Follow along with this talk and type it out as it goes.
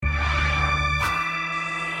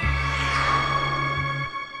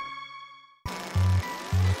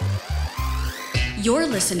You're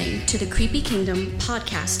listening to the Creepy Kingdom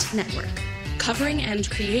Podcast Network, covering and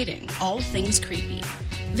creating all things creepy.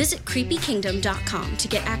 Visit creepykingdom.com to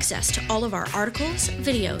get access to all of our articles,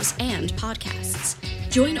 videos, and podcasts.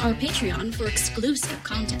 Join our Patreon for exclusive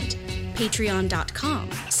content.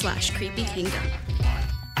 Patreon.com/creepykingdom.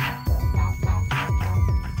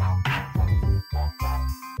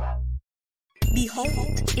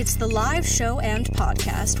 Behold, it's the live show and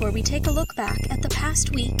podcast where we take a look back at the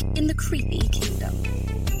past week in the Creepy Kingdom.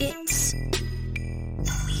 It's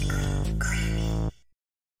the Weekly Creepy.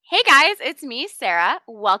 Hey guys, it's me, Sarah.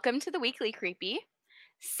 Welcome to the Weekly Creepy.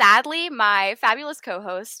 Sadly, my fabulous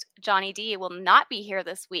co-host, Johnny D, will not be here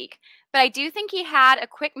this week, but I do think he had a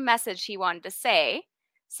quick message he wanted to say.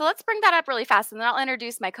 So let's bring that up really fast, and then I'll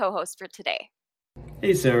introduce my co-host for today.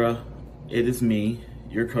 Hey Sarah, it is me,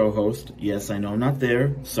 your co-host. Yes, I know I'm not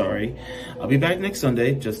there. Sorry. I'll be back next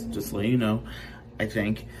Sunday, just letting you know, I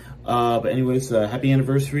think. But anyways, happy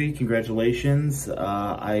anniversary. Congratulations.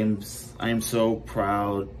 I am so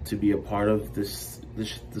proud to be a part of this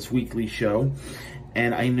weekly show.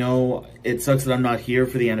 And I know it sucks that I'm not here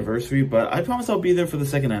for the anniversary, but I promise I'll be there for the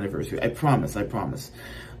second anniversary. I promise.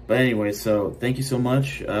 But anyway, so thank you so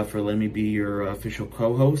much for letting me be your official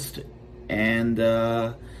co-host. And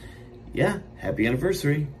yeah, happy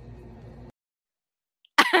anniversary.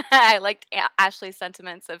 I liked Ashley's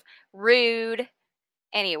sentiments of rude.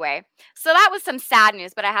 Anyway, so that was some sad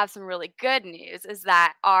news, but I have some really good news, is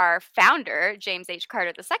that our founder, James H.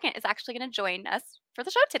 Carter II, is actually going to join us for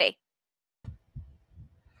the show today.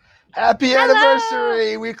 Happy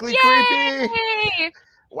anniversary, Weekly Yay! Creepy!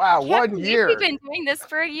 Wow, Can't 1 believe year. We've been doing this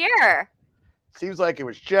for a year. Seems like it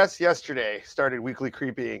was just yesterday started Weekly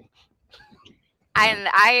Creepying. And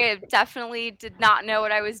I definitely did not know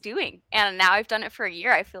what I was doing. And now I've done it for a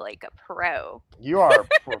year. I feel like a pro. You are a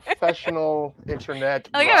professional internet.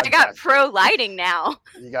 Oh yeah, I got pro lighting now.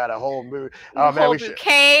 You got a whole mood. Oh man, whole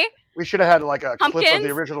bouquet. We should have had like a Pumpkins. clip of the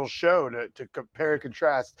original show to compare and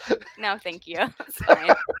contrast. No, thank you. It's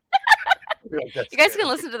fine. You guys can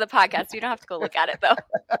listen to the podcast. You don't have to go look at it though.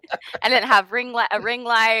 And then have a ring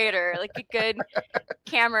light or like a good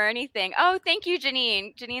camera or anything. Oh, thank you,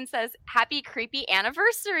 Janine. Janine says, "Happy creepy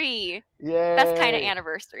anniversary." Yay. Best kind of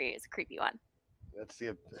anniversary is a creepy one.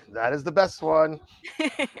 That is the best one.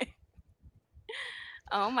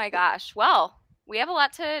 Oh my gosh. Well, we have a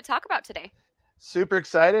lot to talk about today. Super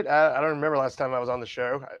excited. I don't remember last time I was on the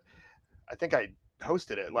show. I think I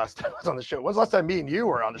hosted it last time I was on the show. When's the last time me and you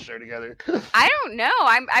were on the show together? I don't know.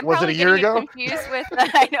 I'm was probably it a year ago? Confused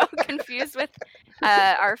with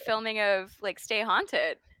our filming of like Stay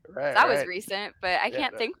Haunted. Right, that was recent, but I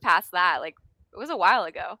can't think past that. Like it was a while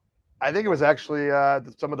ago. I think it was actually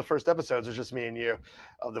some of the first episodes was just me and you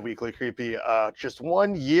of the Weekly Creepy just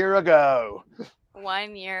 1 year ago.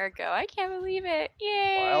 1 year ago. I can't believe it.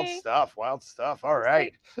 Yay. Wild stuff. All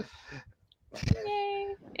right.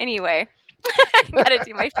 Yay. Anyway. I gotta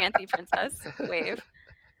do my fancy princess wave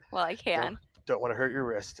while I can. Don't want to hurt your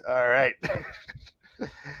wrist. All right.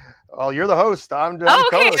 Well, you're the host. I'm the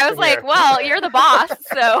okay. I was like, here. Well, you're the boss,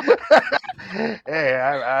 so. Hey,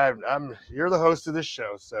 I'm. You're the host of this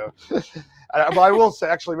show, so. I will say,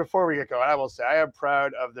 actually, before we get going, I will say I am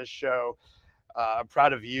proud of this show. I'm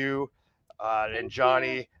proud of you and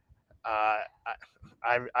Johnny.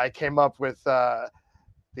 I came up with.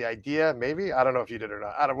 The idea, maybe I don't know if you did or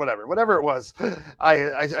not. Whatever it was.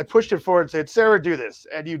 I pushed it forward and said, Sarah, do this,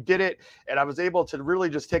 and you did it. And I was able to really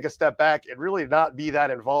just take a step back and really not be that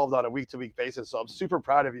involved on a week-to-week basis. So I'm super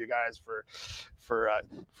proud of you guys for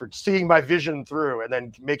seeing my vision through and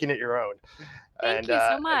then making it your own. Thank you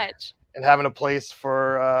so much. And having a place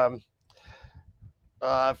for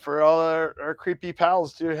all our creepy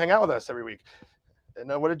pals to hang out with us every week. And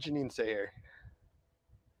what did Janine say here?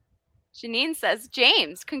 Janine says,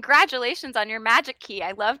 James, congratulations on your magic key.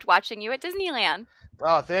 I loved watching you at Disneyland.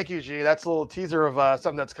 Oh, thank you, G. That's a little teaser of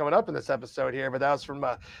something that's coming up in this episode here, but that was from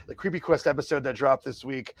the Creepy Quest episode that dropped this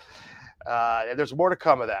week. And there's more to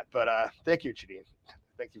come of that, but thank you, Janine.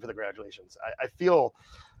 Thank you for the congratulations. I feel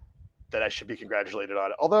that I should be congratulated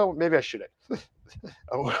on it, although maybe I shouldn't.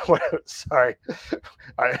 Oh, sorry.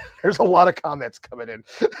 All right, there's a lot of comments coming in.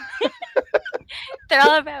 They're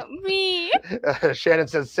all about me. Shannon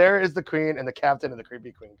says, Sarah is the queen and the captain of the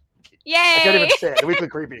Creepy Queen. Yay! I can't even say it. The Weekly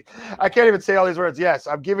Creepy. I can't even say all these words. Yes,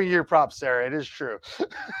 I'm giving you your props, Sarah. It is true.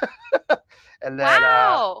 And then,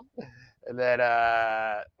 wow.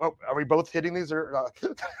 Are we both hitting these? Or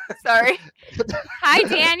Sorry. Hi,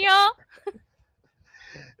 Daniel.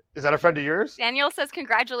 Is that a friend of yours? Daniel says,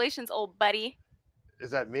 congratulations, old buddy.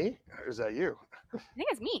 Is that me? Or is that you? I think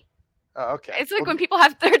it's me. Oh, okay. It's like when people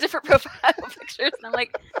have their different profile pictures, and I'm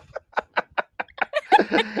like,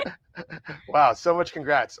 Wow, so much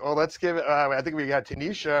congrats. Well, let's give it. I think we got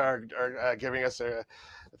Tanisha are giving us a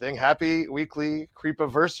thing. Happy weekly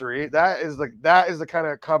creepiversary. That is the kind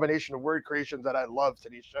of combination of word creations that I love,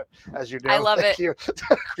 Tanisha. As you know, I love thank it.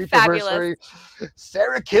 you. Fabulous.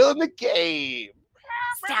 Sarah killing the game.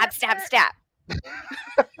 Stab, stab, stab.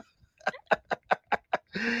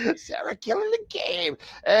 Sarah killing the game.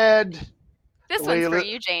 And this one's for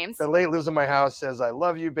you, James. The lady lives in my house, says, I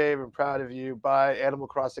love you, babe. I'm proud of you. Bye. Animal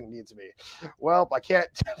Crossing needs me. Well, I can't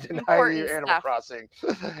deny Important you Animal stuff. Crossing.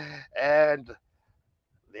 And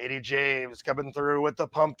Lady James coming through with the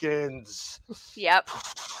pumpkins. Yep.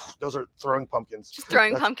 Those are throwing pumpkins. Just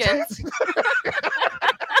throwing pumpkins.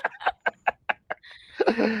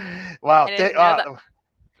 Wow.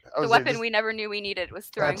 The weapon we never knew we needed was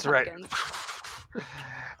throwing pumpkins. Right.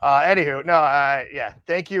 Anywho, yeah.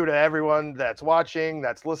 Thank you to everyone that's watching,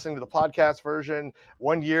 that's listening to the podcast version.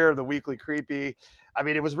 1 year of the Weekly Creepy. I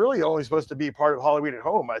mean, it was really only supposed to be part of Halloween at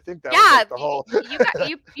Home. I think that was like the whole.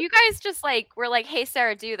 you guys just were like, hey,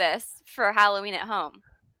 Sarah, do this for Halloween at Home,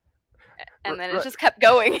 and then it just kept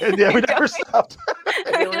going. Yeah, we never stopped.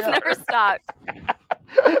 We just never stopped.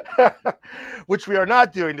 Which we are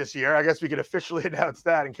not doing this year. I guess we could officially announce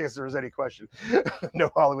that in case there was any question. No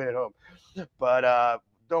Halloween at Home, but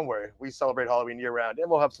don't worry, we celebrate Halloween year round, and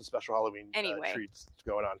we'll have some special Halloween treats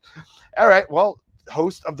going on. All right, well,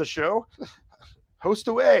 host of the show, host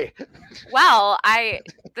away. Well,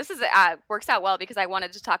 this is works out well because I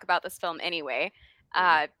wanted to talk about this film anyway.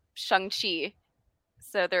 Shang-Chi.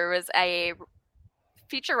 So there was a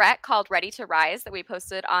featurette called Ready to Rise that we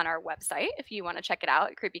posted on our website if you want to check it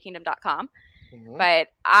out at creepykingdom.com. Mm-hmm. But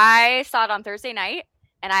I saw it on Thursday night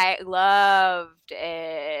and I loved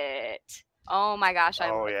it. Oh my gosh,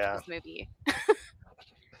 I loved this movie.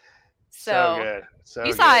 So good. So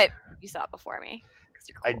you saw it. You saw it before me.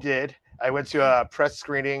 Cool. I did. I went to a press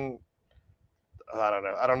screening. I don't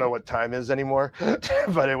know. I don't know what time is anymore,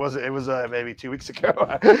 but it was maybe 2 weeks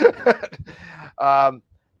ago.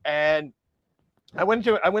 And I went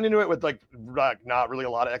into it with like not really a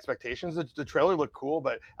lot of expectations. The trailer looked cool,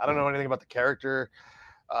 but I don't know anything about the character.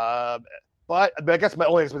 But I guess my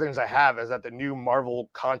only expectations I have is that the new Marvel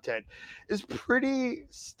content is pretty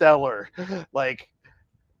stellar. Like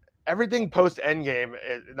everything post Endgame,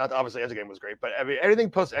 not obviously Endgame was great, but I mean everything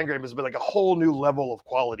post Endgame has been like a whole new level of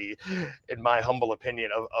quality, in my humble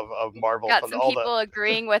opinion, of Marvel. Got some people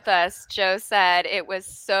agreeing with us. Joe said it was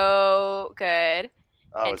so good.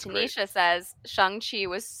 And Tanisha says Shang-Chi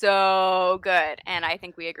was so good. And I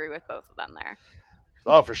think we agree with both of them there.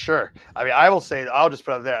 Oh, for sure. I mean, I will say, I'll just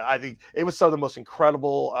put it there. I think it was some of the most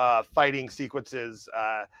incredible fighting sequences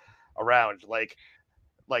around. Like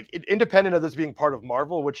independent of this being part of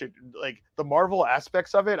Marvel, which the Marvel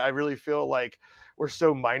aspects of it, I really feel like were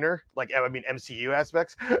so minor. Like, I mean, MCU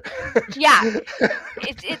aspects. Yeah.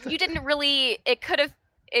 You didn't really, it could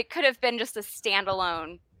have been just a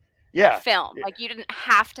standalone film. Like you didn't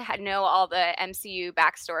have to know all the MCU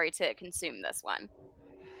backstory to consume this one.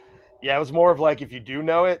 Yeah, it was more of like if you do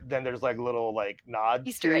know it, then there's like little like nods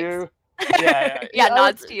Easter to eggs. You. Yeah,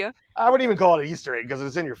 nods to you. I wouldn't even call it an Easter egg because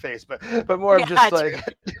it's in your face, but more of just like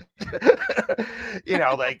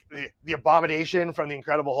like the Abomination from the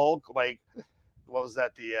Incredible Hulk. Like, what was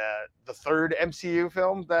that? The third MCU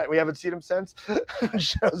film that we haven't seen him since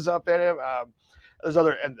shows up in him. There's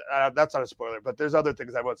other, and that's not a spoiler, but there's other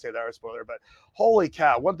things I won't say that are a spoiler. But holy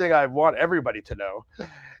cow, one thing I want everybody to know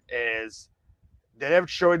is they're never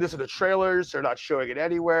showing this in the trailers. They're not showing it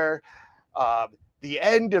anywhere. The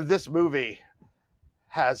end of this movie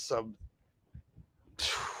has some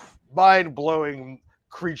mind-blowing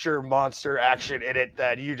creature monster action in it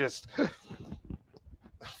that you just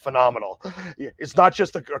phenomenal. It's not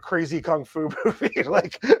just a crazy kung fu movie.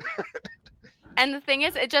 Like. And the thing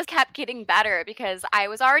is, it just kept getting better because I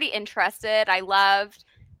was already interested. I loved,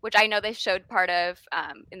 which I know they showed part of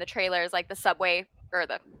in the trailers, like the subway or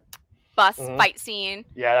the bus fight scene.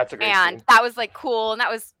 Yeah, that's a great and scene. That was like cool, and that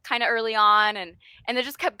was kind of early on, and they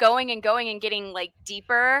just kept going and going and getting like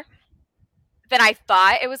deeper than I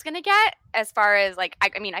thought it was gonna get. As far as like,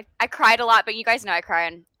 I mean, I cried a lot, but you guys know I cry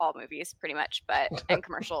in all movies pretty much, but and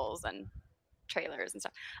commercials and trailers and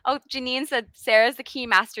stuff. Oh, Janine said Sarah's the key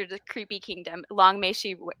master to Creepy Kingdom. Long may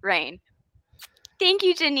she reign. Thank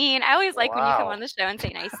you, Janine. I always like when you come on the show and say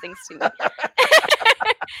nice things to me.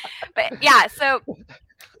 But yeah, so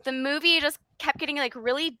the movie just kept getting like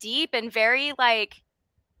really deep and very like,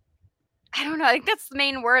 I don't know. I think that's the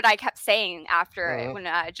main word I kept saying after when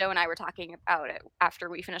Joe and I were talking about it after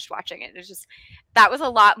we finished watching it. It was just, that was a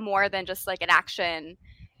lot more than just like an action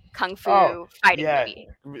kung fu fighting movie.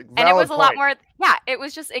 And it was a lot more. Yeah, it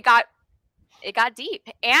was just, it got it got deep.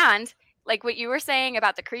 And like what you were saying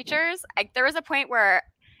about the creatures, there was a point where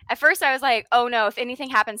at first I was like, oh no, if anything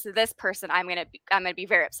happens to this person, I'm gonna be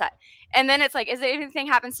very upset. And then it's like, if anything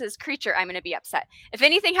happens to this creature, I'm gonna be upset. If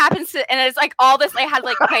anything happens to, and it's like all this, I had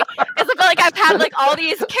like, okay, it's like I've had like all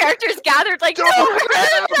these characters gathered, like, don't hurt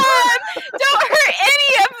them, don't hurt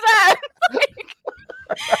any of them. Like,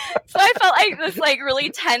 so I felt like this like really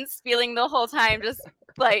tense feeling the whole time, just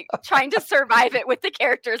like trying to survive it with the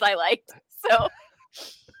characters I liked. So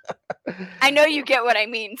I know you get what I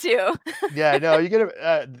mean too. Yeah, no, you get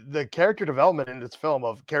the character development in this film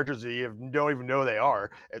of characters that you don't even know they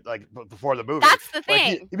are, like before the movie. That's the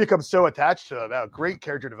thing. Like, you become so attached to them. Great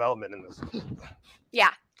character development in this. Yeah,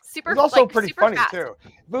 super. It's also like, pretty super funny fast. too.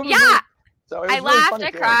 Yeah, so I laughed,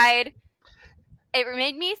 I cried. It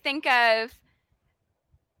made me think of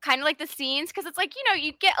kind of like the scenes, because it's like,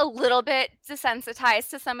 you get a little bit desensitized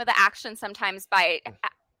to some of the action sometimes by,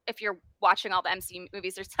 if you're watching all the MCU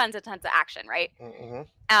movies, there's tons of action, right? Mm-hmm.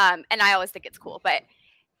 And I always think it's cool, but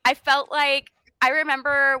I felt like, I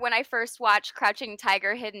remember when I first watched Crouching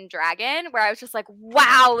Tiger, Hidden Dragon, where I was just like,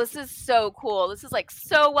 wow, this is so cool. This is like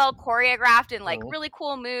so well choreographed and like really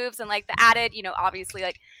cool moves and like the added, obviously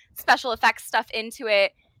like special effects stuff into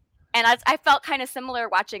it. And I felt kind of similar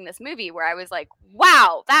watching this movie, where I was like,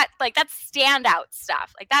 wow, that's standout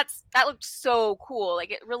stuff. Like that looked so cool. Like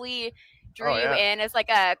it really drew you in as like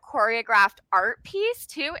a choreographed art piece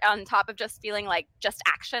too, on top of just feeling like just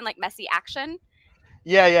action, like messy action.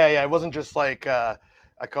 Yeah. It wasn't just like I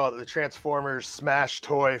call it the Transformers smash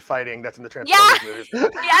toy fighting that's in the Transformers movies.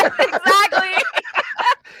 Yes, exactly.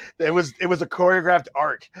 It was a choreographed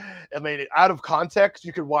art. I mean, out of context,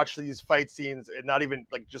 you could watch these fight scenes and not even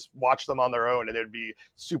like just watch them on their own, and it'd be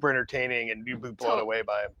super entertaining and you'd be blown away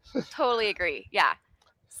by them. Totally agree. Yeah.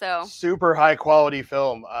 So super high quality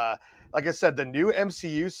film. Like I said, the new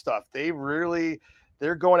MCU stuff,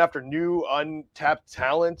 they're going after new untapped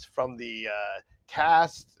talent, from the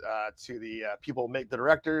cast to the people make the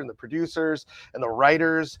director and the producers and the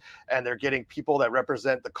writers, and they're getting people that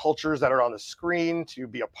represent the cultures that are on the screen to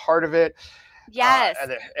be a part of it. Yes.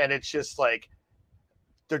 And it's just like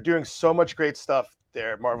they're doing so much great stuff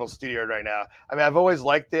there at Marvel Studios right now. I mean, I've always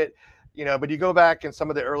liked it, but you go back in some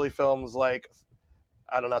of the early films, like,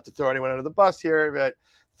 I don't know, not to throw anyone under the bus here, but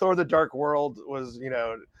Thor: The Dark World was,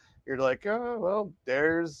 you're like, oh, well,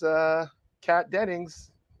 there's Kat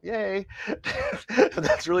Dennings. Yay.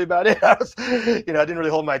 That's really about it. I didn't really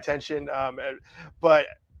hold my attention. But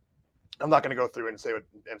I'm not going to go through and say what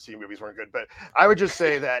MCU movies weren't good. But I would just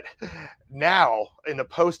say that now in the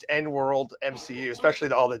post-End World MCU, especially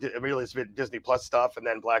really Disney Plus stuff and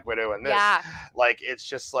then Black Widow and this, like, it's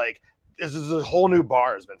just like, this is a whole new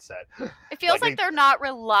bar has been set. It feels like they're not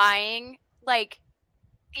relying, like,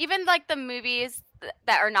 even like the movies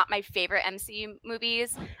that are not my favorite MCU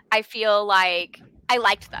movies, I feel like I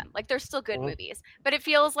liked them. Like, they're still good movies. But it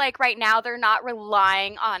feels like right now they're not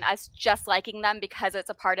relying on us just liking them because it's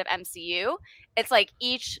a part of MCU. It's like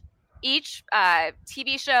each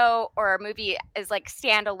TV show or movie is like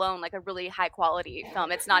standalone, like a really high quality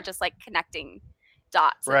film. It's not just like connecting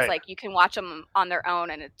dots. Right. It's like you can watch them on their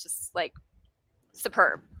own and it's just like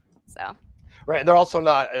superb. So. Right. And they're also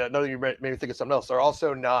not, another you made me think of something else. They're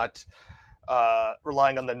also not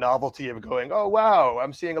relying on the novelty of going, oh wow,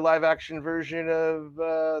 I'm seeing a live action version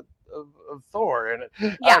of Thor, and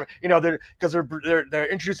because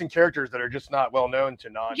they're introducing characters that are just not well known to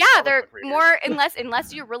non. Yeah, they're more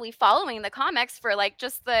unless you're really following the comics for like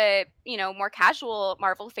just the more casual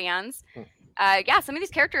Marvel fans. Some of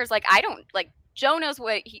these characters, like, I don't like. Joe knows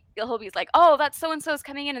what he'll be like, oh, that's so and so's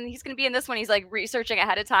coming in and he's going to be in this one. He's like researching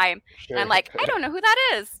ahead of time. Sure. And I'm like, I don't know who that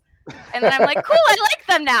is. And then I'm like, cool, I like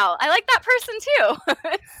them now. I like that person too.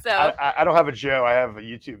 So I don't have a Joe. I have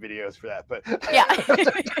YouTube videos for that. But yeah,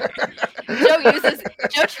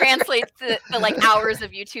 Joe translates the like hours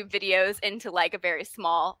of YouTube videos into like a very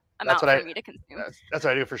small amount for me to consume. That's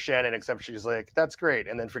what I do for Shannon. Except she's like, that's great,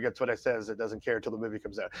 and then forgets what I says. It doesn't care until the movie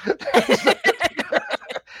comes out.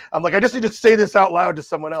 I'm like, I just need to say this out loud to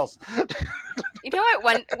someone else. You know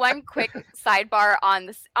what? One quick sidebar on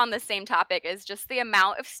the same topic is just the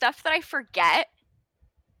amount of stuff that I forget.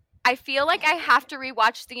 I feel like I have to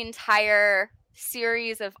rewatch the entire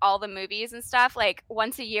series of all the movies and stuff like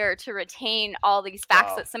once a year to retain all these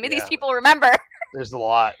facts that some of these people remember. There's a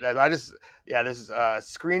lot. This is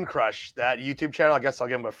Screen Crush, that YouTube channel. I guess I'll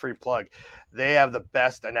give them a free plug. They have the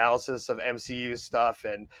best analysis of MCU stuff,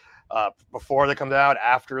 and before they come out,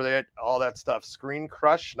 after it, all that stuff. Screen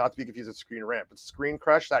Crush, not to be confused with Screen Rant, but Screen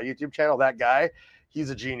Crush, that YouTube channel, that guy, he's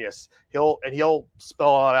a genius. He'll spell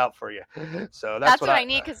all that out for you. So that's what I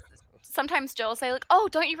need, because sometimes Joe will say like, "Oh,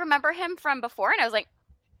 don't you remember him from before?" And I was like,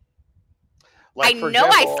 Like, I for know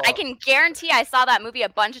example, I can guarantee I saw that movie a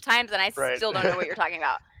bunch of times, and I Right. still don't know what you're talking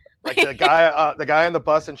about. like the guy on the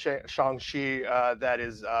bus in Shang-Chi that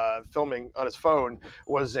is filming on his phone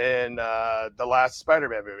was in the last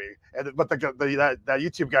Spider-Man movie, but that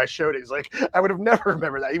YouTube guy showed it. He's like, I would have never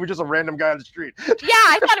remembered that. He was just a random guy on the street. Yeah,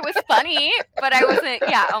 I thought it was funny, but I wasn't.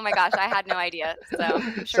 Yeah, oh my gosh, I had no idea. So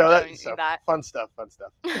I'm sure Joe knew that. Fun stuff.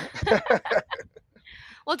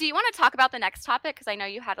 Well, do you want to talk about the next topic? Because I know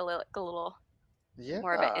you had a little Yeah.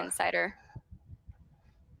 more of an insider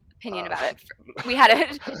opinion about it. We had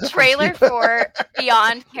a trailer for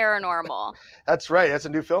Beyond Paranormal. That's right. That's a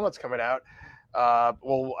new film that's coming out.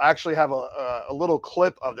 We'll actually have a little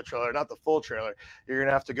clip of the trailer, not the full trailer. You're going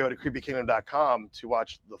to have to go to creepykingdom.com to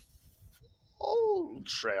watch the full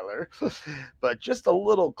trailer, but just a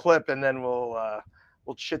little clip, and then we'll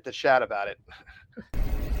chit the chat about it.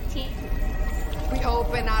 We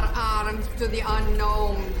open our arms to the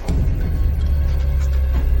unknown.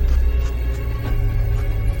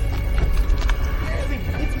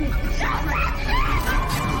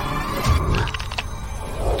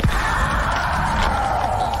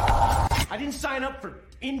 I didn't sign up for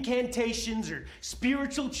incantations or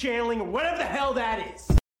spiritual channeling or whatever the hell that is.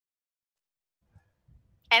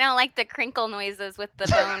 I don't like the crinkle noises with the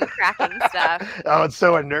bone cracking stuff. Oh, it's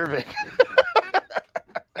so unnerving.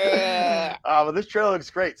 But this trailer looks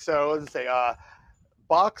great. So let's say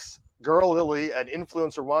Box Girl Lily, an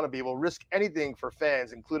influencer wannabe, will risk anything for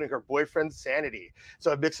fans, including her boyfriend's sanity.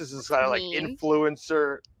 So it mixes this kind of like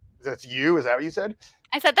influencer. That's you? Is that what you said?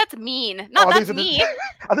 I said that's mean. No, that's me.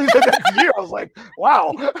 I think you said that's you. I was like,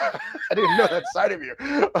 wow. I didn't know that side of you.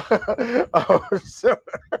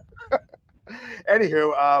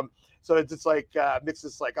 Anywho, so it's just like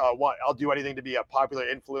mixes like, oh, what? I'll do anything to be a popular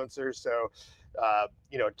influencer. So,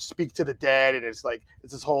 speak to the dead, and it's like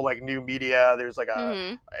it's this whole like new media. There's like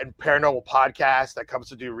a paranormal podcast that comes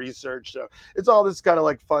to do research. So it's all this kind of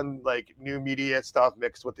like fun like new media stuff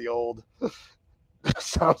mixed with the old.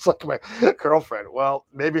 Sounds like my girlfriend. Well,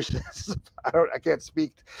 maybe I can't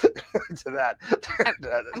speak to that.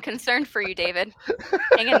 I'm concerned for you, David.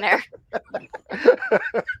 Hang in there.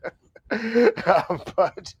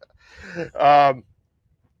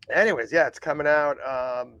 Anyways, yeah, it's coming out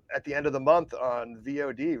at the end of the month on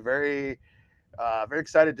VOD. Very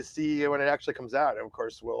excited to see when it actually comes out, and of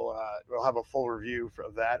course we'll have a full review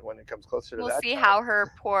of that when it comes closer to that. We'll see how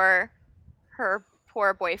her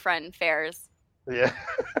poor boyfriend fares. Yeah.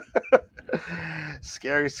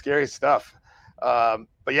 Scary stuff. But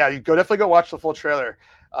yeah, you definitely go watch the full trailer.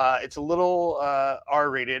 It's a little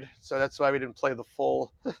R-rated, so that's why we didn't play the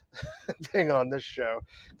full thing on this show,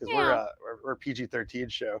 because we're a PG-13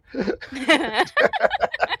 show.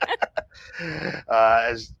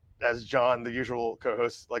 As John, the usual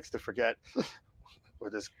co-host, likes to forget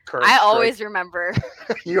with his current. I always remember.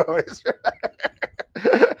 You always.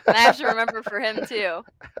 And I have to remember for him too.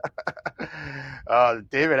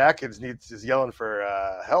 David Atkins is yelling for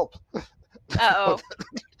help. Uh-oh.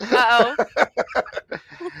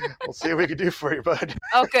 We'll see what we can do for you, bud.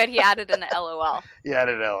 Oh, good. He added in the LOL. He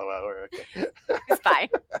added an LOL. We're okay. It's fine.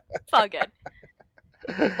 It's all good.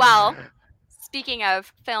 Well, speaking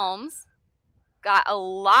of films, got a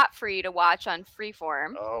lot for you to watch on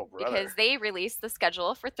Freeform. Oh, brother. Because they released the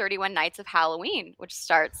schedule for 31 Nights of Halloween, which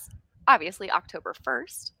starts obviously October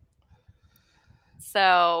 1st.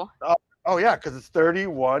 So. Oh yeah, because it's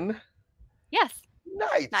 31. Yes.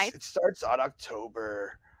 Nights. It starts on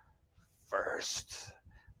October 1st.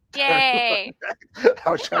 Yay!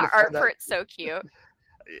 Our art for it's so cute.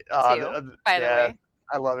 By the way,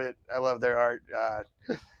 I love it. I love their art.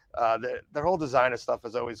 Their whole design of stuff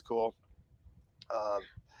is always cool.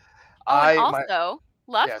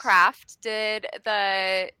 Lovecraft did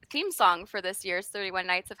the theme song for this year's 31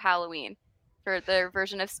 Nights of Halloween for their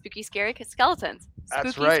version of Spooky Scary Skeletons.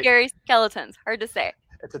 Scary Skeletons. Hard to say.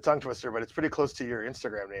 It's a tongue twister, but it's pretty close to your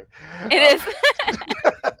Instagram name. It is.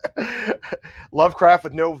 Lovecraft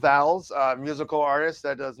with no vowels, musical artist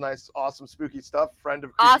that does nice, awesome, spooky stuff. Friend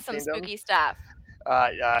of Creepy Kingdom. Spooky stuff.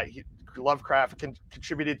 Lovecraft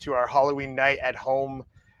contributed to our Halloween night at home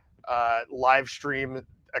live stream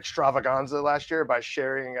extravaganza last year by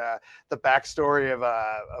sharing the backstory of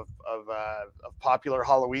popular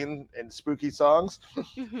Halloween and spooky songs.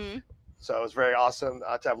 Mm-hmm. So it was very awesome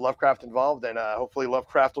to have Lovecraft involved, and hopefully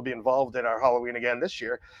Lovecraft will be involved in our Halloween again this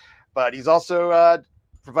year. But he's also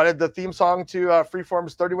provided the theme song to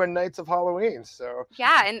Freeform's 31 Nights of Halloween. So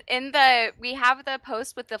yeah, and we have the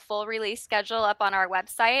post with the full release schedule up on our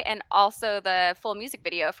website, and also the full music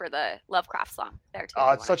video for the Lovecraft song there too.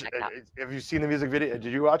 it's such. Have you seen the music video?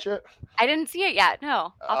 Did you watch it? I didn't see it yet.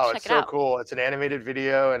 No, I'll check it out. It's so cool. It's an animated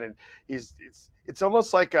video, and it's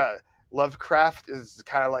almost like a Lovecraft is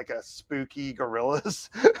kind of like a spooky gorillas.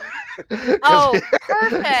 Oh,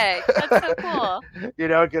 perfect! That's so cool.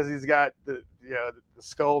 Because he's got the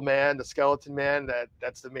Skull Man, the Skeleton Man.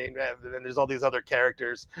 That's the main man. And then there's all these other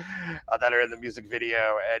characters that are in the music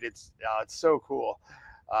video, and it's so cool.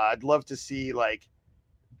 I'd love to see like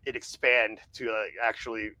it expand to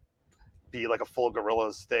actually be like a full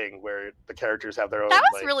gorillas thing where the characters have their own. That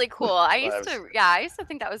was really cool. I lives. used to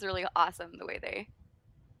think that was really awesome the way they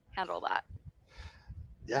handle that.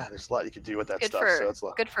 Yeah, there's a lot you could do with that good stuff. For, so it's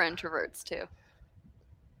good for introverts too.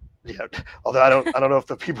 Yeah, although I don't know if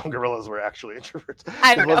the people in Gorillas were actually introverts.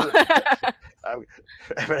 I don't know.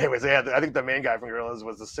 But anyways, yeah, I think the main guy from Gorillas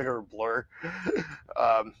was the singer Blur.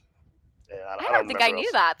 I don't think I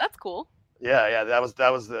knew that. That's cool. Yeah, that was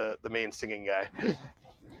the main singing guy.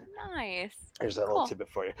 Nice. Here's that little tidbit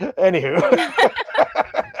for you. Anywho.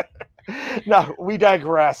 No, we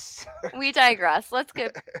digress. Let's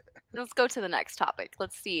go to the next topic.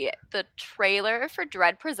 Let's see. The trailer for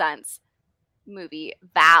Dread Presents movie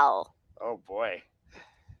Val. Oh boy.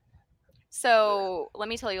 So let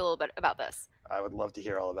me tell you a little bit about this. I would love to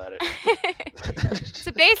hear all about it.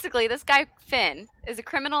 So basically, this guy Finn is a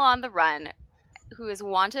criminal on the run who is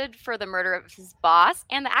wanted for the murder of his boss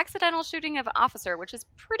and the accidental shooting of an officer, which is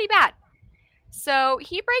pretty bad. So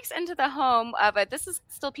he breaks into the home of this is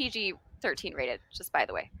still PG-13 rated, just by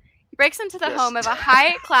the way. He breaks into the home of a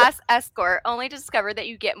high-class escort, only to discover that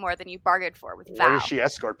you get more than you bargained for with Val. Where does she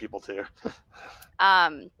escort people to?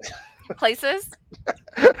 Places.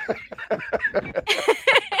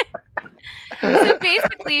 So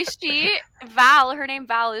basically, her name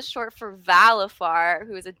Val is short for Valifar,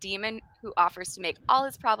 who is a demon who offers to make all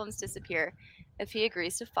his problems disappear if he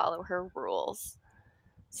agrees to follow her rules.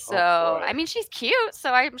 So, I mean, she's cute,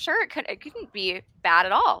 so I'm sure it couldn't be bad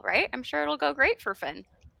at all, right? I'm sure it'll go great for Finn.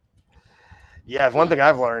 Yeah, one thing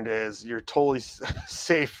I've learned is you're totally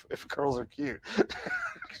safe if girls are cute.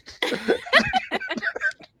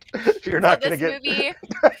 You're not going to get... This movie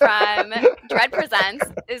from Dread Presents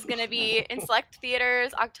is going to be in select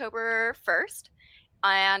theaters October 1st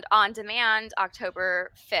and on demand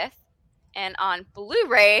October 5th and on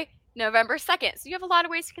Blu-ray November 2nd. So you have a lot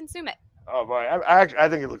of ways to consume it. Oh boy, I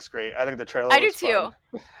think it looks great. I think the trailer. I do too.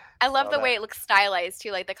 Fun. I love the way it looks stylized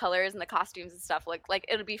too, like the colors and the costumes and stuff. Like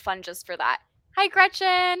it'll be fun just for that. Hi,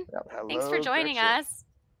 Gretchen. Hello, thanks for joining us.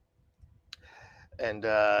 And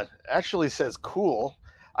actually says cool.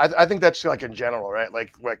 I think that's like in general, right?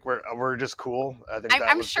 Like we're just cool. I think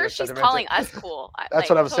I'm sure she's calling us cool. That's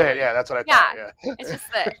what I was saying. Yeah, that's what I thought. Yeah. It's just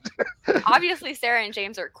that obviously Sarah and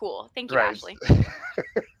James are cool. Thank you, Ashley.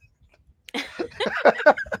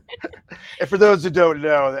 And for those who don't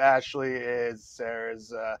know, Ashley is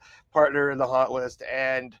Sarah's partner in the Haunt List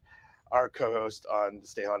and our co-host on the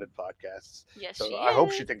Stay Haunted podcasts. Yes, so she I is.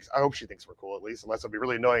 hope she thinks we're cool, at least, unless it'll be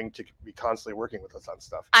really annoying to be constantly working with us on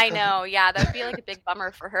stuff. I know, yeah, that would be like a big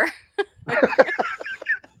bummer for her.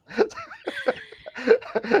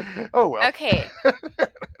 Oh well. Okay.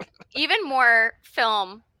 Even more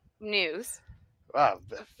film news. Wow.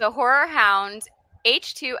 The Horror Hound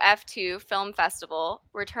H2F2 Film Festival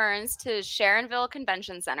returns to Sharonville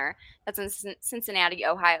Convention Center. That's in Cincinnati,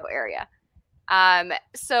 Ohio area.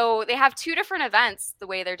 So they have two different events, the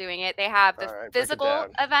way they're doing it. They have the physical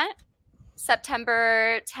event,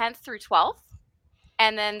 September 10th through 12th.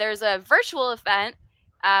 And then there's a virtual event,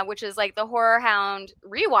 which is like the Horror Hound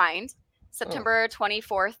Rewind, September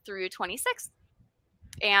 24th through 26th.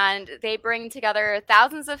 And they bring together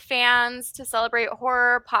thousands of fans to celebrate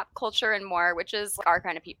horror, pop culture, and more, which is our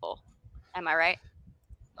kind of people. Am I right?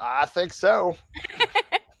 I think so.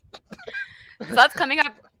 So that's coming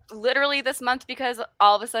up literally this month because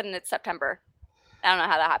all of a sudden it's September. I don't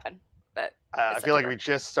know how that happened, but I feel like we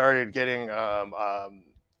just started getting August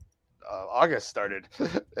started,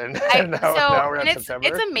 and now we're at September.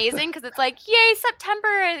 It's amazing because it's like, yay,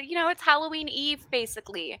 September! You know, it's Halloween Eve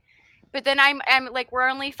basically. But then I'm like, we're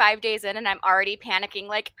only 5 days in, and I'm already panicking.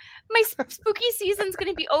 Like, my spooky season's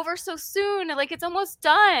gonna be over so soon. Like, it's almost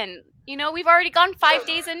done. You know, we've already gone 5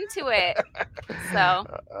 days into it. So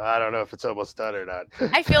I don't know if it's almost done or not.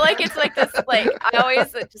 I feel like it's like this. Like, I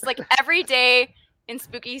always just like every day in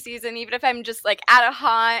spooky season, even if I'm just like at a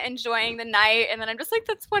haunt enjoying the night, and then I'm just like,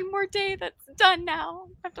 that's one more day that's done now.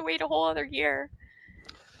 I have to wait a whole other year.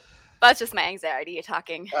 That's just my anxiety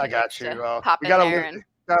talking. I got you. Well,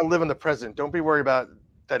 gotta live in the present. Don't be worried about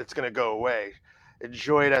that it's gonna go away.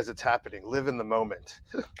 Enjoy it as it's happening. Live in the moment.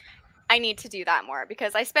 I need to do that more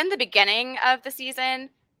because I spend the beginning of the season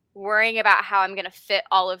worrying about how I'm going to fit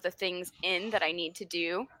all of the things in that I need to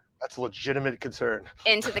do. That's a legitimate concern.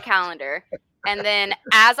 Into the calendar. And then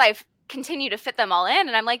as I continue to fit them all in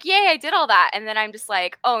and I'm like, yay, I did all that. And then I'm just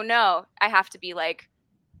like, oh no, I have to be like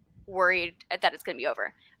worried that it's going to be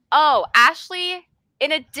over. Oh, Ashley,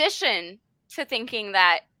 in addition to thinking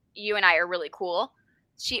that you and I are really cool,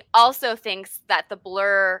 she also thinks that the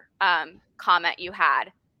Blur comment you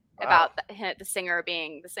had about the singer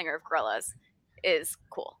being the singer of Gorillaz is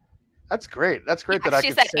cool. That's great. That's great that I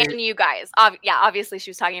could say. She said, and you guys. Obviously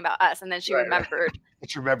she was talking about us. And then she remembered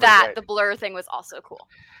that the Blur thing was also cool.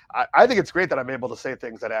 I think it's great that I'm able to say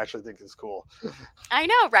things that I actually think is cool. I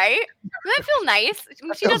know, right? Doesn't that feel nice?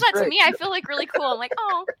 When she does that to me, I feel like really cool. I'm like,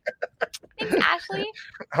 oh, thanks, Ashley.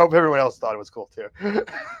 I hope everyone else thought it was cool too.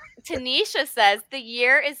 Tanisha says the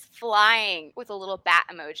year is flying with a little bat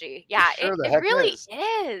emoji. Yeah, it really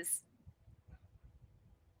is.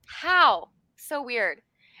 How? So weird.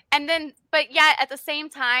 And then, but yet at the same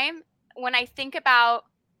time, when I think about,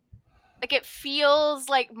 like, it feels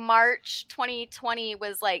like March 2020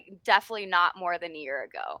 was like definitely not more than a year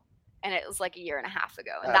ago. And it was like a year and a half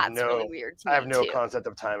ago. And that's really weird to me. I have no concept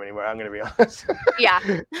of time anymore. I'm going to be honest. Yeah.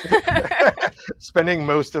 Spending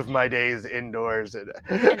most of my days indoors. And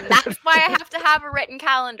that's why I have to have a written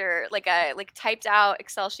calendar, like a typed out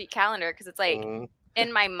Excel sheet calendar. Because it's like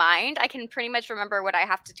in my mind, I can pretty much remember what I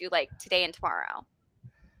have to do like today and tomorrow.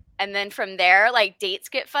 And then from there, like dates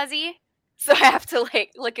get fuzzy. So I have to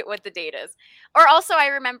like look at what the date is. Or also I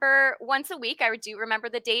remember once a week, I do remember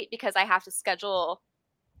the date because I have to schedule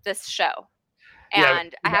this show.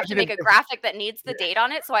 And I have to make a graphic that needs the date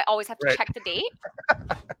on it. So I always have to check the date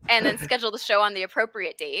and then schedule the show on the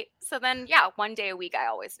appropriate date. So then, yeah, one day a week, I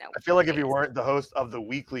always know. I feel like if you weren't the host of the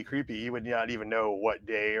Weekly Creepy, you would not even know what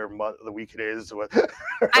day or month of the week it is.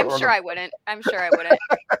 I'm sure I wouldn't.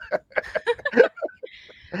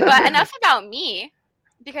 But enough about me,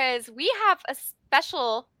 because we have a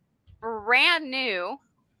special, brand new,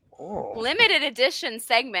 limited edition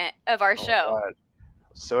segment of our show. God.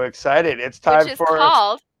 So excited. It's time which is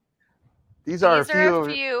called These are a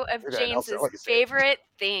few of James's favorite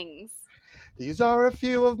things. These are a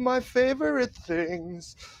few of my favorite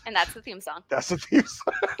things. And that's the theme song. That's the theme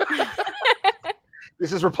song.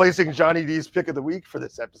 This is replacing Johnny D's pick of the week for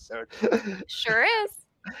this episode. Sure is.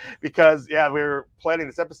 Because, we were planning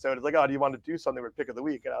this episode. It's like, oh, do you want to do something with pick of the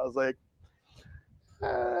week? And I was like,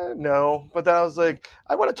 no. But then I was like,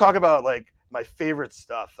 I want to talk about, like, my favorite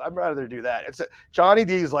stuff. I'd rather do that. It's Johnny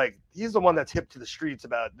D's like, he's the one that's hip to the streets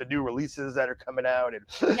about the new releases that are coming out. And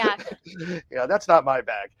that's not my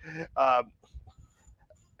bag. I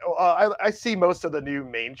see most of the new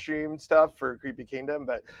mainstream stuff for Creepy Kingdom,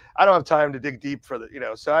 but I don't have time to dig deep for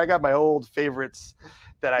so I got my old favorites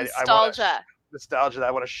that nostalgia that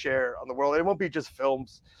I want to share on the world. It won't be just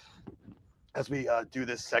films as we do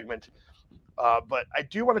this segment. But I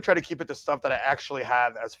do want to try to keep it to stuff that I actually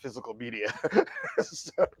have as physical media.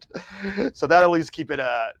 so that at least keep it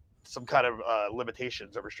some kind of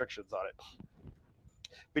limitations or restrictions on it.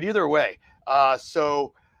 But either way,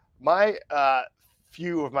 so my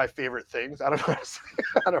few of my favorite things, I don't know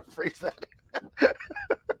how to phrase that.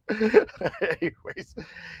 Anyways.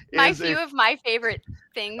 Of my favorite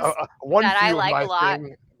things that I like a lot.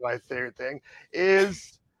 My favorite thing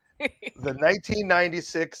is the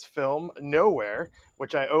 1996 film Nowhere,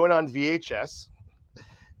 which I own on VHS.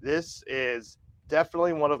 This is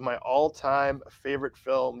definitely one of my all-time favorite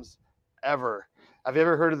films ever. Have you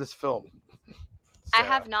ever heard of this film? I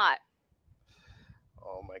have not.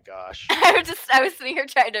 Oh my gosh. I was sitting here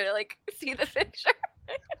trying to like see the picture.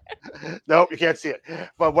 Nope, you can't see it.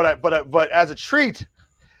 But as a treat,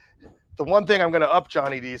 the one thing I'm going to up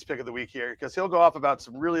Johnny D's pick of the week here, because he'll go off about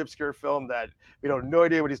some really obscure film that we don't have no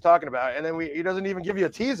idea what he's talking about, and then he doesn't even give you a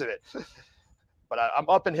tease of it. But I'm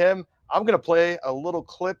upping him. I'm going to play a little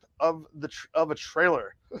clip of a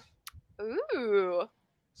trailer. Ooh.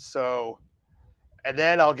 So, and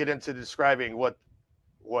then I'll get into describing what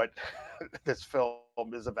this film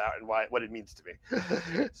is about and what it means to me.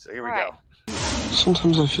 So here we go.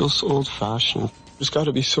 Sometimes I feel so old-fashioned. There's got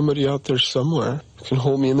to be somebody out there somewhere who can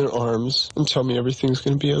hold me in their arms and tell me everything's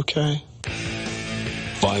going to be okay.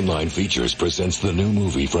 Fine Line Features presents the new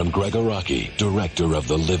movie from Greg Araki, director of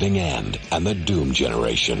The Living End and The Doom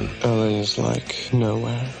Generation. LA is like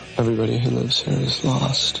nowhere. Everybody who lives here is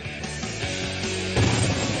lost.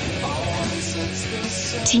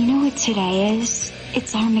 Do you know what today is?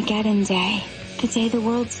 It's Armageddon Day. The day the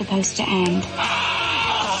world's supposed to end.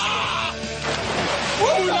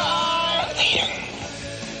 What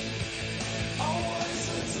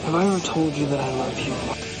Have I ever told you that I love you?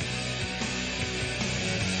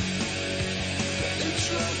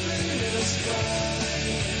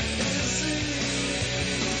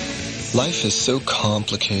 Life is so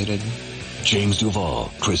complicated. James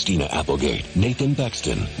Duvall, Christina Applegate, Nathan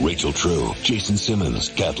Bexton, Rachel True, Jason Simmons,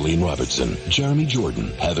 Kathleen Robertson, Jeremy Jordan,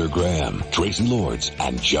 Heather Graham, Tracy Lords,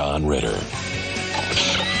 and John Ritter.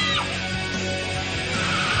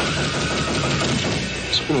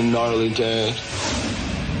 It's been a gnarly day.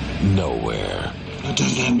 Nowhere.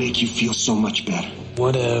 Does that make you feel so much better?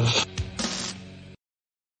 What if?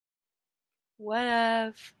 What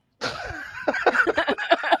if?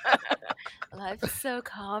 Life's so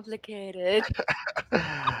complicated.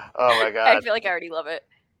 Oh my God. I feel like I already love it.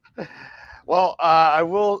 Well, I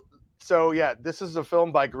will. So yeah, this is a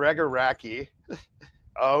film by Greg Araki.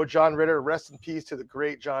 Oh, John Ritter, rest in peace to the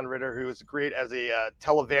great John Ritter, who was great as a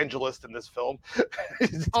televangelist in this film.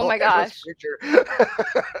 Oh my gosh.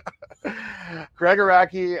 Greg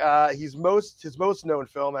Araki, his most known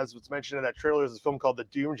film, as was mentioned in that trailer, is a film called The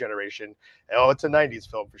Doom Generation. Oh, it's a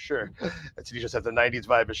 90s film for sure. You just have the 90s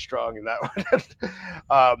vibe is strong in that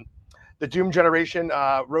one. The Doom Generation,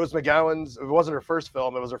 Rose McGowan's, it wasn't her first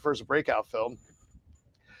film, it was her first breakout film,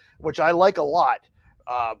 which I like a lot.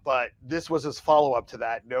 But this was his follow-up to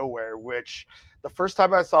that, Nowhere, which the first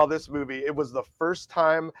time I saw this movie, it was the first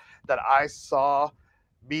time that I saw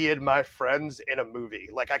me and my friends in a movie.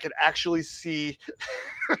 Like I could actually see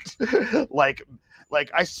like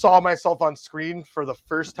I saw myself on screen for the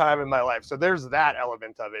first time in my life. So there's that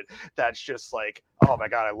element of it that's just like, oh my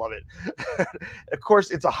God, I love it. Of course,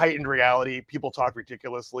 it's a heightened reality. People talk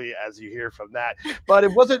ridiculously, as you hear from that, but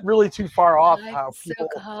it wasn't really too far off how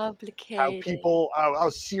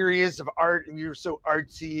serious of art, and you're so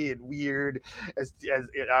artsy and weird. As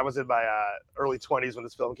I was in my early 20s when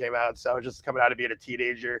this film came out, so I was just coming out of being a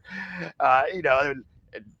teenager, and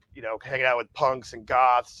hanging out with punks and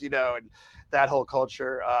goths, and that whole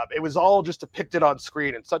culture. It was all just depicted on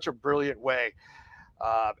screen in such a brilliant way.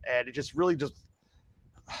 And it just really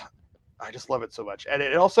I just love it so much. And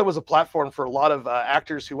it also was a platform for a lot of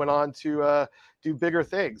actors who went on to do bigger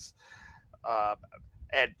things.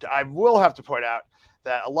 And I will have to point out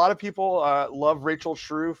that a lot of people love Rachel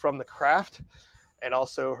True from The Craft and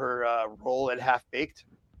also her role in Half Baked.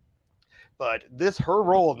 But her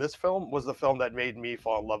role in this film was the film that made me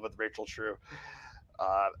fall in love with Rachel True.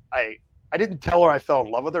 I didn't tell her I fell in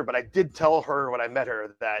love with her, but I did tell her when I met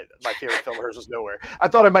her that my favorite film of hers was Nowhere. I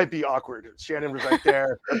thought it might be awkward. Shannon was right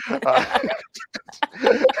there.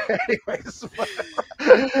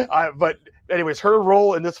 Anyways, her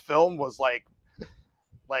role in this film was like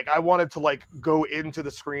I wanted to go into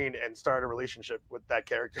the screen and start a relationship with that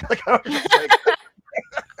character. I was just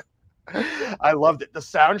I loved it. The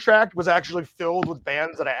soundtrack was actually filled with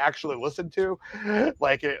bands that I actually listened to.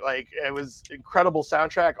 It was incredible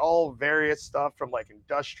soundtrack, all various stuff from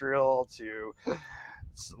industrial to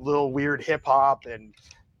little weird hip hop and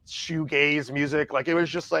shoegaze music. It was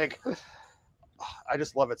just I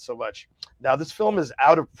just love it so much. Now this film is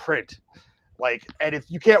out of print. And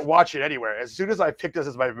you can't watch it anywhere. As soon as I picked this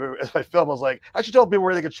as my film, I was like, I should tell people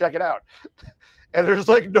where they could check it out. And there's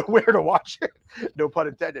nowhere to watch it, no pun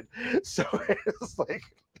intended. So it's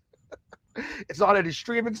it's not any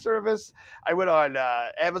streaming service. I went on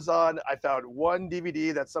Amazon. I found one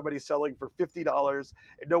DVD that somebody's selling for $50,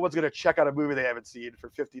 and no one's going to check out a movie they haven't seen for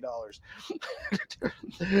 $50.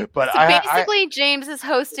 But so basically, James is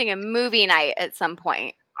hosting a movie night at some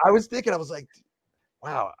point. I was thinking, I was like,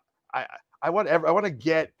 wow, I want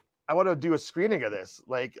to do a screening of this,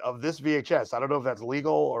 of this VHS. I don't know if that's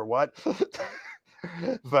legal or what.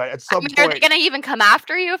 But at some point, are they going to even come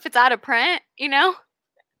after you if it's out of print?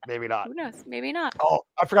 Maybe not. Who knows? Maybe not. Oh,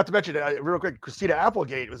 I forgot to mention real quick. Christina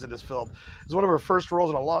Applegate was in this film. It was one of her first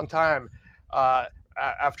roles in a long time.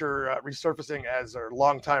 After resurfacing as her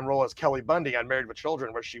longtime role as Kelly Bundy on Married with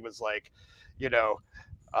Children, where she was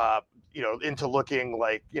into looking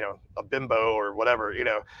like, a bimbo or whatever,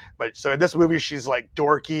 But so in this movie, she's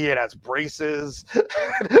dorky and has braces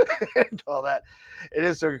and all that. It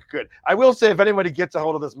is so good. I will say, if anybody gets a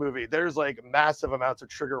hold of this movie, there's massive amounts of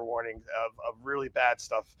trigger warnings of really bad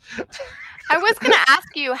stuff. I was going to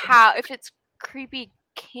ask you if it's Creepy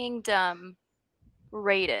Kingdom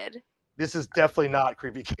rated. This is definitely not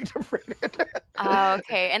Creepy Kingdom rated.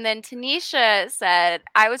 Okay. And then Tanisha said,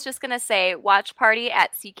 I was just going to say, watch party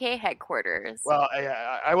at CK headquarters. Well,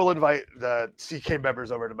 I will invite the CK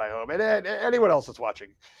members over to my home and anyone else that's watching.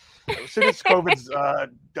 As soon as COVID's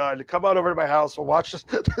done, come on over to my house. We'll watch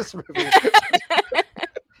this movie.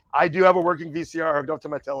 I do have a working VCR hooked up to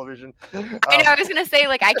my television. I know. I was going to say,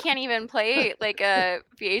 I can't even play a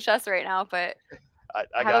VHS right now, but I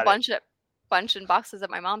have got a bunch in boxes at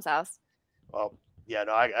my mom's house. Well, yeah,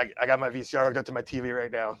 no, I got my VCR hooked up to my TV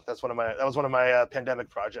right now. That was one of my pandemic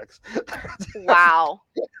projects. Wow.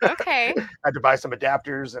 Okay. I had to buy some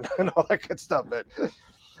adapters and all that good stuff, but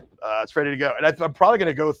it's ready to go. And I'm probably going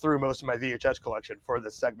to go through most of my VHS collection for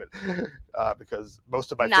this segment because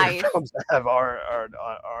most of my favorite films I have are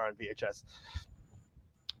on VHS.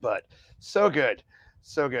 But so good.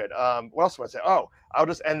 So good. What else do I say? Oh, I'll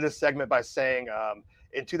just end this segment by saying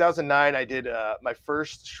in 2009, I did my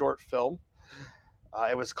first short film.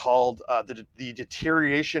 It was called The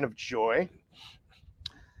Deterioration of Joy.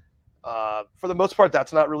 For the most part,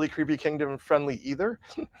 that's not really Creepy Kingdom friendly either.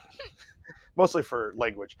 Mostly for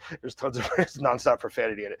language. There's tons of nonstop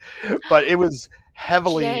profanity in it. But it was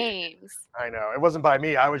heavily... James. I know. It wasn't by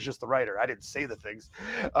me. I was just the writer. I didn't say the things.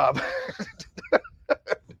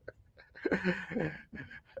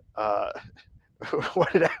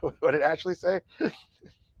 What did Ashley say?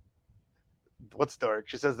 What's dark?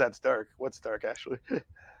 She says that's dark. What's dark, Ashley? Do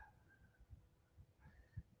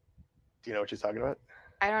you know what she's talking about?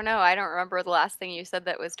 I don't know. I don't remember the last thing you said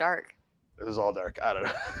that was dark. It was all dark. I don't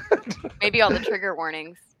know. Maybe all the trigger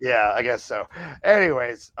warnings. Yeah, I guess so.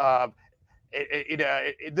 Anyways,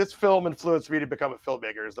 this film influenced me to become a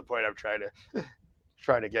filmmaker is the point I'm trying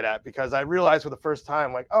to get at, because I realized for the first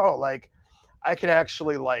time, like, oh, like I can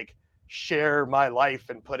actually like share my life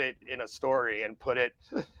and put it in a story and put it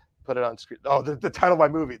on screen. Oh, the title of my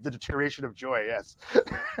movie, The Deterioration of Joy. Yes.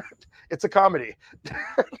 It's a comedy.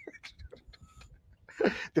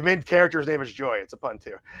 The main character's name is Joy. It's a pun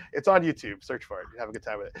too. It's on YouTube. Search for it. Have a good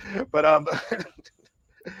time with it. But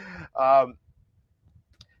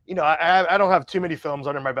you know, I don't have too many films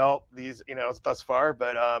under my belt thus far,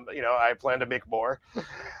 but I plan to make more.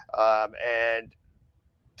 And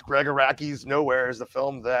Greg Araki's Nowhere is the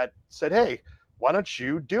film that said, hey, why don't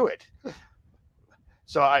you do it?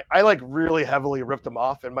 So I like really heavily ripped them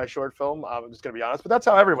off in my short film. I'm just going to be honest, but that's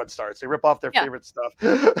how everyone starts. They rip off their favorite stuff.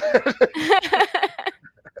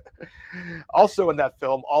 Also in that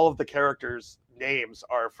film, all of the characters' names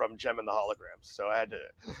are from Gem and the Holograms. So I had to,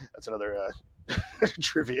 that's another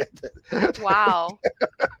trivia. Wow.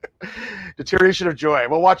 Deterioration of Joy.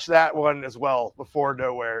 We'll watch that one as well before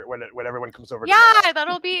Nowhere when everyone comes over. Yeah,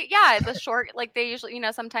 that'll be, the short, like they usually,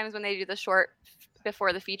 sometimes when they do the short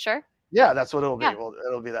before the feature. Yeah, that's what it'll be. Well,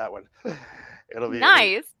 it'll be that one. It'll be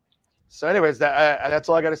nice. So anyways, that's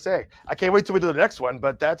all I got to say. I can't wait till we do the next one,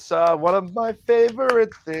 but that's one of my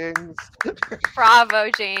favorite things.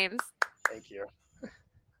 Bravo, James. Thank you.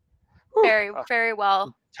 Very, very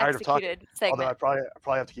well tired executed of talking, segment. although I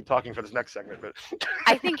probably have to keep talking for this next segment. But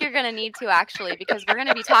I think you're going to need to, actually, because we're going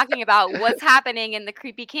to be talking about what's happening in the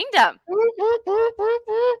Creepy Kingdom,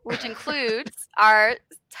 which includes our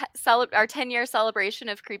 10-year celebration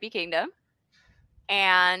of Creepy Kingdom.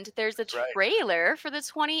 And there's a trailer for the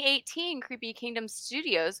 2018 Creepy Kingdom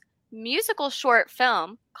Studios musical short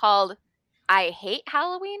film called I Hate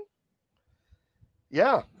Halloween.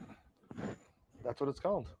 Yeah, that's what it's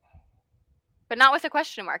called. But not with a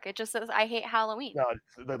question mark. It just says I hate Halloween.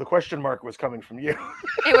 No, the question mark was coming from you.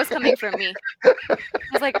 It was coming from me. I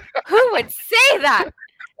was like, who would say that?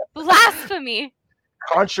 Blasphemy.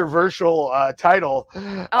 Controversial title.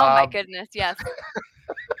 Oh my goodness, yes.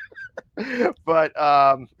 But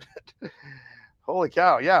holy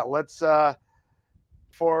cow, yeah, let's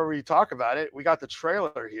before we talk about it, we got the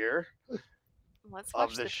trailer here. Let's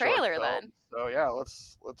watch the trailer then. So yeah,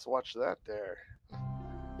 let's watch that there.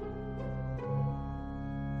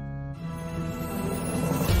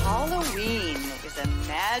 Halloween is a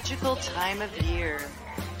magical time of year.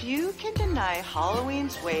 Few can deny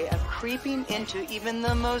Halloween's way of creeping into even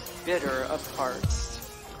the most bitter of hearts.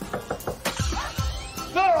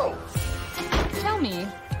 No! Tell me,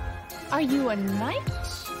 are you a knight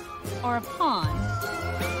or a pawn?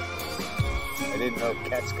 I didn't know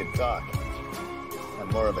cats could talk. I'm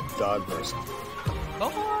more of a dog person.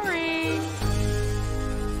 Boring.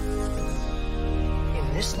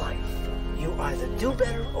 In this life, you either do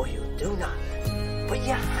better or you do not. But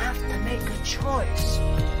you have to make a choice.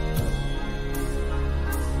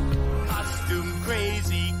 Costume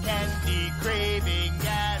crazy, candy craving,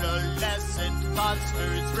 adolescent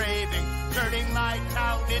monsters raving, turning my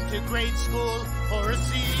town into grade school horror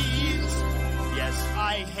scenes. Yes,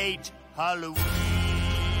 I hate Halloween.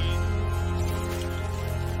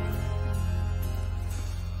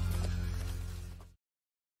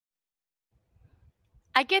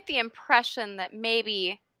 I get the impression that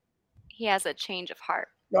maybe he has a change of heart.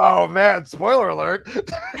 Oh man, spoiler alert.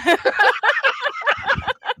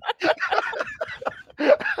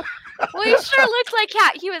 Well, he sure looks like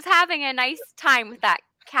he was having a nice time with that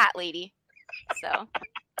cat lady. So.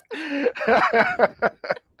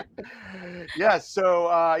 Yeah.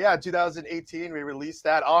 So 2018, we released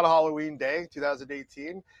that on Halloween Day,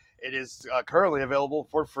 2018. It is currently available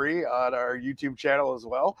for free on our YouTube channel as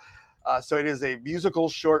well. So it is a musical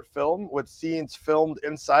short film with scenes filmed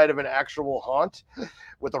inside of an actual haunt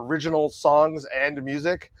with original songs and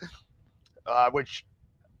music, which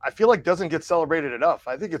I feel like doesn't get celebrated enough.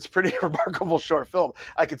 I think it's a pretty remarkable short film.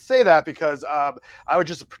 I could say that because I was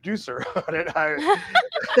just a producer on it. I'm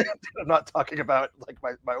not talking about like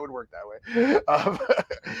my own work that way.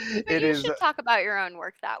 You should talk about your own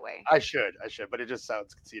work that way. I should, but it just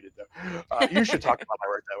sounds conceited though. You should talk about my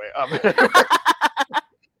work that way.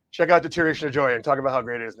 Check out Deterioration of Joy and talk about how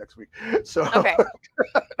great it is next week. So, okay.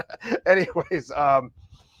 Anyways,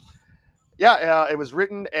 it was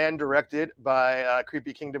written and directed by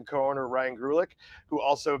Creepy Kingdom co-owner Ryan Grulick, who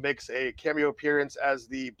also makes a cameo appearance as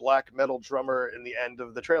the black metal drummer in the end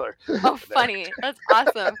of the trailer. Oh, funny. That's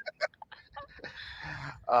awesome.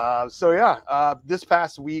 This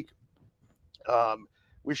past week,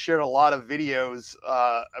 we shared a lot of videos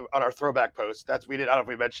on our throwback post. I don't know if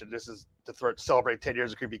we mentioned this is to celebrate 10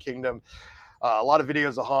 years of Creepy Kingdom. A lot of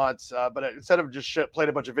videos of haunts, but instead of just playing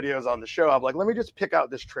a bunch of videos on the show, I'm like, let me just pick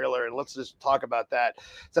out this trailer and let's just talk about that.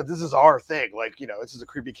 So this is our thing, like, this is a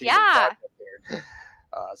Creepy Kingdom. Yeah.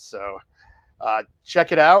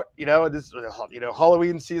 Check it out. This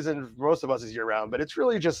Halloween season for most of us is year round, but it's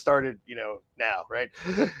really just started, now, right?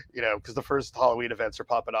 Because the first Halloween events are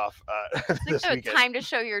popping off this weekend. Time to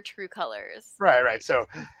show your true colors. Right. So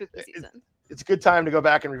it's a good time to go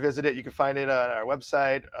back and revisit it. You can find it on our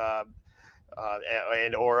website.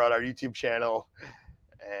 Or on our YouTube channel,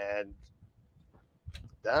 and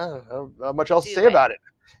not much else to say about it.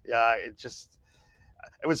 Yeah,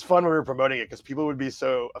 it was fun when we were promoting it because people would be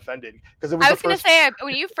so offended because it was. I was going to say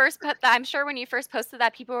when you first put that, I'm sure when you first posted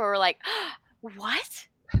that, people were like, "What?"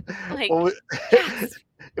 Like, yes.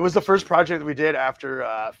 It was the first project we did after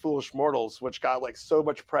Foolish Mortals, which got like so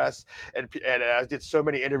much press, and I did so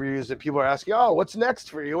many interviews, and people are asking, "Oh, what's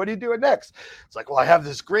next for you? What are you doing next?" It's like, well, I have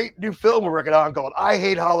this great new film we're working on called "I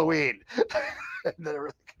Hate Halloween." And then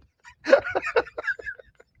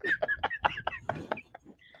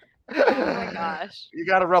oh my gosh! You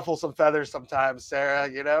got to ruffle some feathers sometimes, Sarah.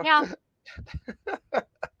 Yeah.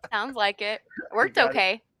 Sounds like it. It worked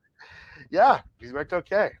okay. Yeah, he worked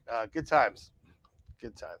okay. Good times.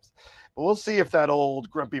 But we'll see if that old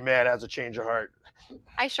grumpy man has a change of heart.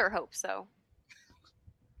 I sure hope so.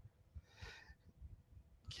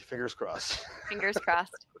 Fingers crossed. Fingers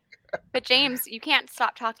crossed. But James, you can't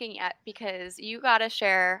stop talking yet because you got to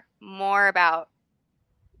share more about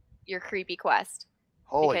your creepy quest.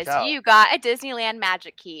 Holy cow. You got a Disneyland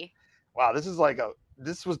magic key. Wow, this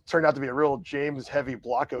turned out to be a real James heavy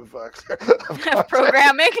block of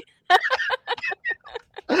programming.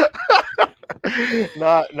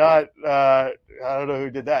 not I don't know who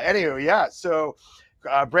did that. Anyway, yeah. So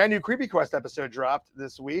brand new Creepy Quest episode dropped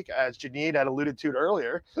this week, as Janine had alluded to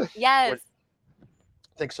earlier. Yes.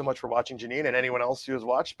 Thanks so much for watching, Janine, and anyone else who has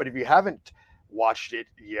watched. But if you haven't watched it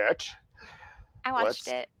yet, I watched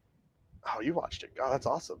it. Oh, you watched it. Oh, that's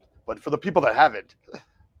awesome. But for the people that haven't,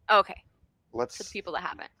 okay. For the people that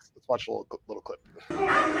haven't. Let's watch a little clip. You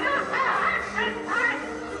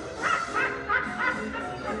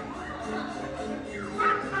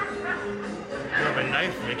have a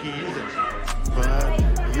knife, Mickey. Use it.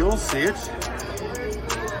 But you'll see it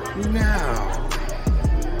now.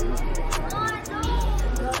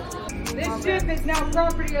 This ship is now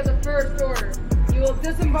property of the First Order. You will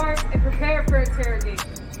disembark and prepare for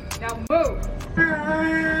interrogation. Now move.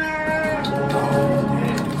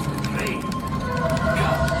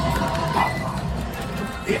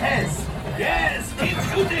 Yes, keep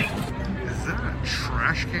shooting. Is that a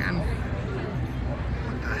trash can?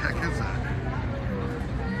 What the heck is that?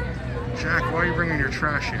 Jack, why are you bringing your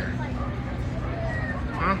trash here?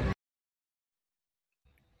 Huh?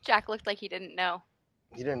 Jack looked like he didn't know.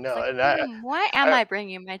 He didn't know. Like, and why am I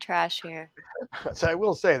bringing my trash here? So I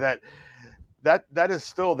will say that is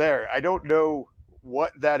still there. I don't know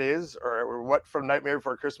what that is or what from Nightmare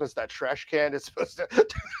Before Christmas that trash can is supposed to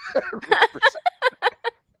represent.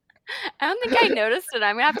 I don't think I noticed it.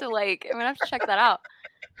 I'm gonna have to check that out.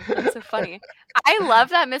 That's so funny. I love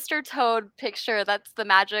that Mr. Toad picture. That's the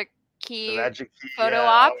magic key photo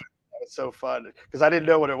op. That was so fun because I didn't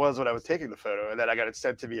know what it was when I was taking the photo, and then I got it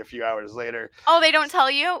sent to me a few hours later. Oh, they don't tell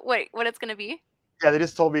you what it's gonna be? Yeah, they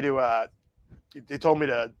just told me to. They told me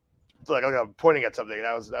to. Like I'm pointing at something.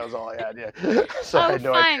 That was all I had. Yeah. So I had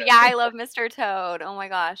no fun. idea. Yeah, I love Mr. Toad. Oh my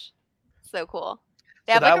gosh, so cool.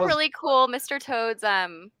 They have like a really cool Mr. Toad's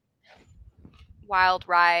Wild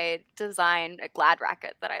Ride design a Glad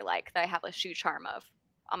racket that I like, that I have a shoe charm of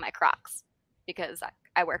on my Crocs, because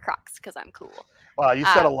I wear Crocs because I'm cool. Wow, you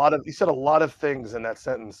said a lot of things in that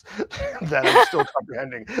sentence that I'm still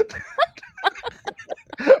comprehending.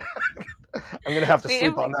 I'm gonna have to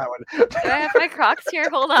sleep on that one. Do I have my Crocs here?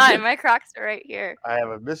 Hold on, my Crocs are right here. I have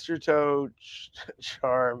a Mr. Toe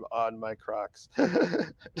charm on my Crocs.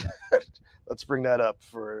 Let's bring that up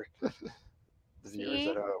for the viewers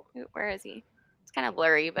at home. Where is he? It's kind of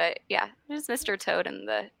blurry, but yeah, there's Mr. Toad and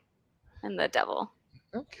the devil.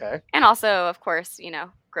 Okay. And also, of course,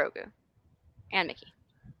 Grogu and Mickey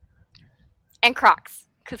and Crocs,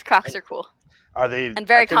 because Crocs are cool. Are they and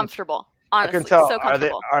very comfortable? Honestly, I can tell. So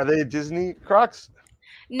comfortable. Are they Disney Crocs?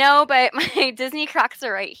 No, but my Disney Crocs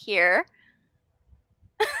are right here.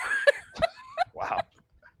 Wow.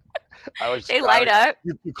 They light up.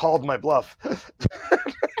 You called my bluff.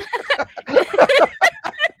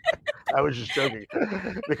 I was just joking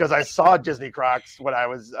because I saw Disney Crocs when I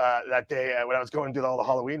was that day when I was going to all the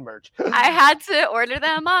Halloween merch. I had to order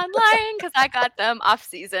them online because I got them off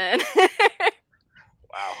season.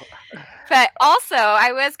 Wow. But also,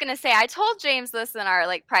 I was gonna say, I told James this in our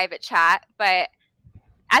private chat, but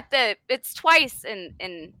it's twice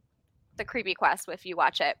in the Creepy Quest if you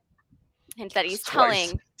watch it, and that he's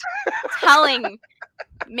telling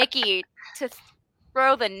Mickey to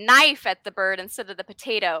throw the knife at the bird instead of the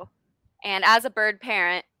potato. And as a bird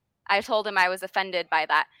parent, I told him I was offended by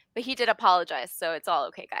that, but he did apologize, so it's all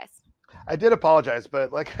okay, guys. I did apologize,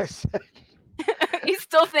 but like I said, you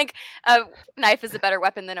still think a knife is a better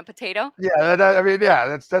weapon than a potato? Yeah,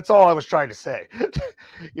 that's all I was trying to say. I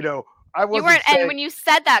wasn't. You weren't, and when you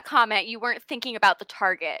said that comment, you weren't thinking about the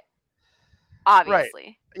target. Obviously.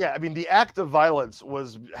 Right. Yeah, I mean, the act of violence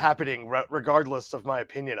was happening regardless of my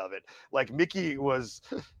opinion of it. Like, Mickey was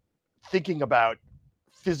thinking about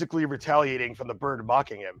physically retaliating from the bird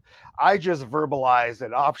mocking him. I just verbalized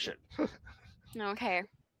an option. Okay.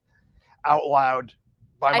 Out loud,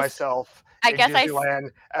 by myself, in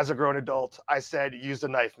Disneyland, as a grown adult. I said, use a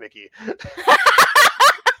knife, Mickey.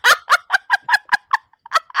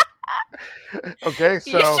 Okay,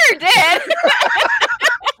 so... You sure did!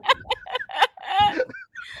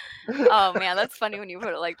 Oh man, that's funny when you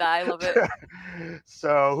put it like that. I love it.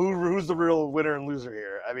 So who's the real winner and loser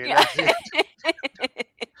here? I mean, yeah.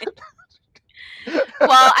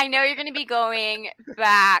 Well, I know you're going to be going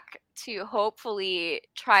back to hopefully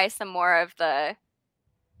try some more of the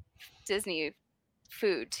Disney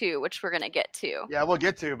food too, which we're going to get to. Yeah, we'll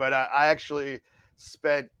get to, but I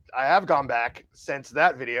have gone back since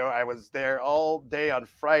that video. I was there all day on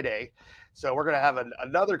Friday. So we're going to have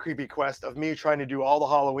another Creepy Quest of me trying to do all the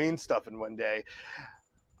Halloween stuff in one day.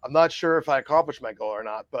 I'm not sure if I accomplished my goal or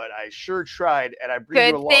not, but I sure tried, and I bring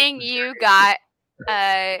you along. Good thing you got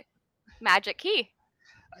a magic key.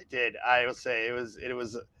 I did. I will say it was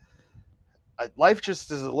life just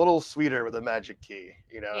is a little sweeter with a magic key,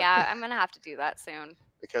 Yeah, I'm going to have to do that soon.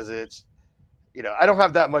 Because it's, I don't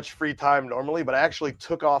have that much free time normally, but I actually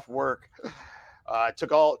took off work. I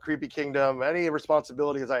took all Creepy Kingdom, any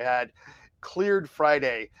responsibilities I had, cleared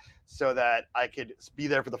Friday so that I could be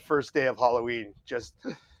there for the first day of Halloween. Just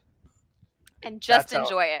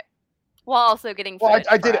enjoy it while also getting. Well,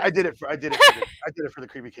 I did it for the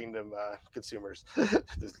Creepy Kingdom consumers,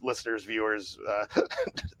 the listeners, viewers.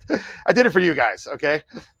 I did it for you guys. Okay.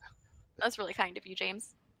 That's really kind of you,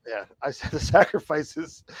 James. Yeah, I said the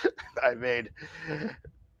sacrifices I made,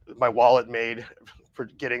 my wallet made for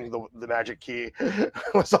getting the magic key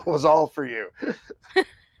was all for you.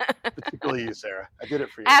 Particularly you, Sarah. I did it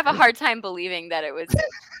for you. I have a hard time believing that it was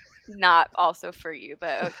not also for you,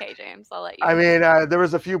 but okay, James, I'll let you. I mean, there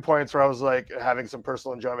was a few points where I was like having some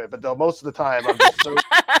personal enjoyment, but most of the time I'm just so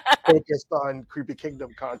focused on Creepy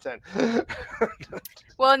Kingdom content.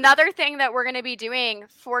 Well, another thing that we're going to be doing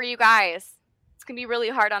for you guys, it's going to be really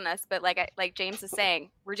hard on this, but like James is saying,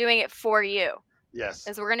 we're doing it for you. Yes.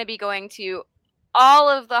 Is we're going to be going to all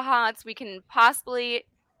of the haunts we can possibly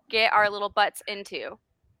get our little butts into.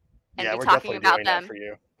 And be talking about them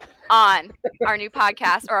on our new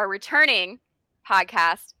podcast, or our returning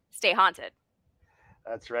podcast, Stay Haunted.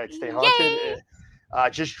 That's right. Stay Haunted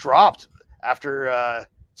just dropped after a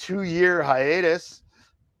 2-year hiatus.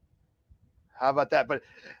 How about that? But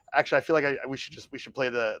actually, I feel like we should play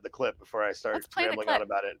the clip before I start rambling on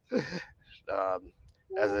about it.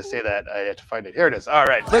 As I say that, I have to find it. Here it is. All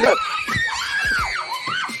right.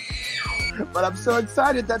 But I'm so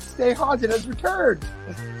excited that Stay Haunted has returned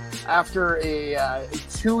after a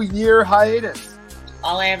 2-year hiatus.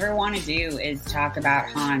 All I ever want to do is talk about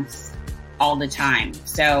haunts all the time.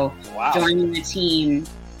 So joining the team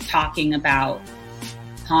talking about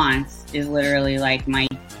haunts is literally like my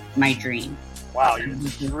dream. Wow, your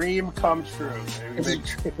dream come true.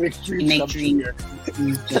 Make dreams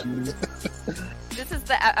come true. This is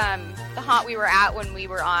the haunt we were at when we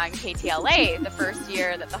were on KTLA the first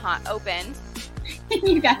year that the haunt opened.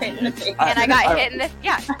 You got hit in the face. And I got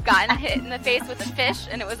hit in the face with a fish,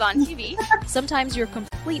 and it was on TV. Sometimes you're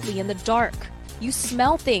completely in the dark. You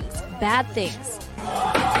smell things, bad things.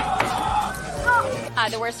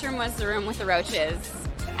 The worst room was the room with the roaches.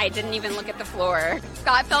 I didn't even look at the floor.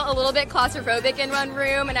 Scott felt a little bit claustrophobic in one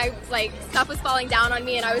room, and I was like, stuff was falling down on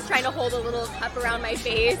me, and I was trying to hold a little cup around my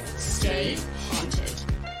face. Stay haunted.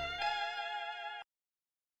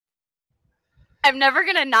 I'm never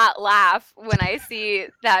gonna not laugh when I see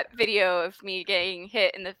that video of me getting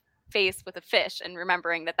hit in the face with a fish and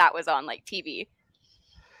remembering that was on like TV.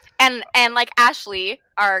 And like Ashley,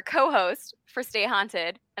 our co-host for Stay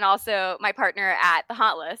Haunted, and also my partner at the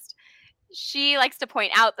Haunt List, she likes to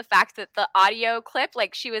point out the fact that the audio clip,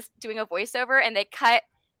 like she was doing a voiceover and they cut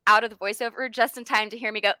out of the voiceover just in time to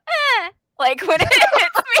hear me go, like when it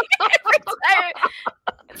hits me every time.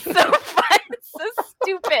 It's so fun. It's so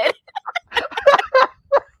stupid.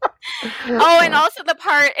 Oh, and also the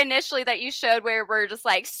part initially that you showed where we're just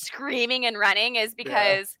like screaming and running is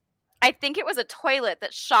because I think it was a toilet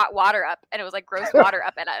that shot water up, and it was like gross water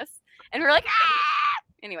up at us. And we were like, ah!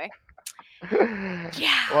 Anyway.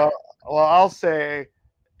 Yeah. Well, I'll say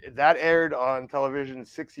that aired on television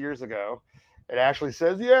 6 years ago. It actually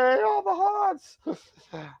says, "Yay, all the haunts!"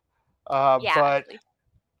 But actually.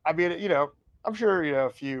 I mean, I'm sure a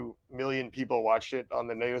few million people watched it on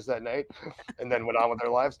the news that night, and then went on with their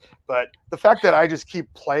lives. But the fact that I just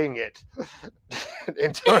keep playing it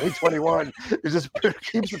in 2021 just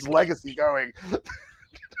keeps its legacy going.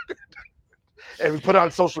 And we put it on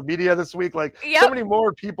social media this week. Like, so many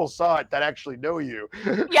more people saw it that actually know you.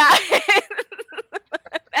 Yeah.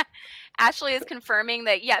 Ashley is confirming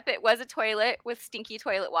that, it was a toilet with stinky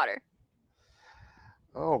toilet water.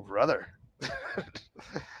 Oh, brother.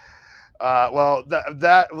 Well,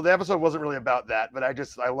 the episode wasn't really about that, but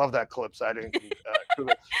I love that clip. So I didn't.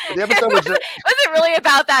 The episode was. It wasn't really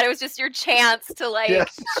about that. It was just your chance to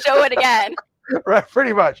show it again. Right,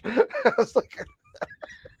 pretty much. I was like,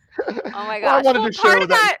 oh my gosh! Well, part of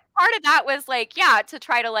that was to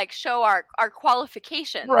try to show our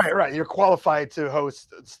qualifications. Right. You're qualified to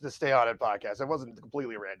host the Stay On It podcast. It wasn't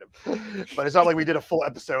completely random, but it's not like we did a full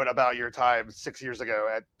episode about your time 6 years ago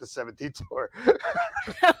at the 17th tour.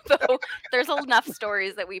 Though there's enough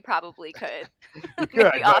stories that we probably could. We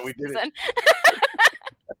did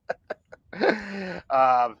it.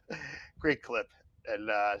 Great clip,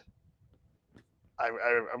 and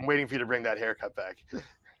I'm waiting for you to bring that haircut back.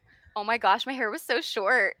 Oh my gosh, my hair was so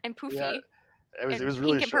short and poofy. Yeah, it was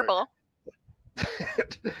really pink short. And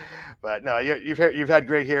purple. But no, you've had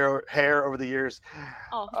great hair over the years.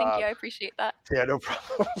 Oh, thank you. I appreciate that. Yeah, no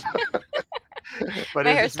problem. But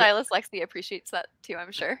my hairstylist Lexi appreciates that too,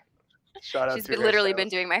 I'm sure. Shout out She's to literally been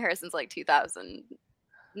doing my hair since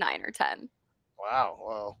 2009 or 10. Wow.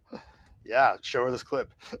 Well, yeah, show her this clip.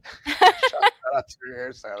 Shout out to your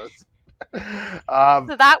hairstylist.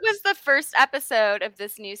 So that was the first episode of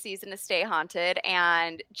this new season of Stay Haunted,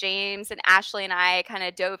 and James and Ashley and I kind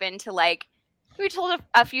of dove into we told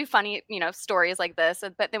a few funny stories like this,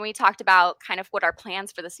 but then we talked about kind of what our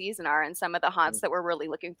plans for the season are and some of the haunts that we're really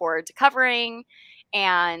looking forward to covering,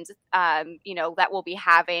 and that we'll be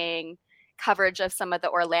having coverage of some of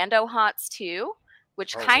the Orlando haunts too,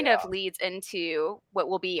 which of leads into what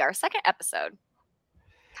will be our second episode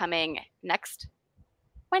coming next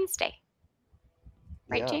Wednesday.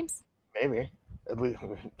 Right, James? Maybe. At least,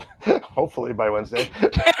 hopefully by Wednesday.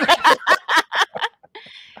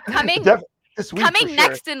 Coming this week coming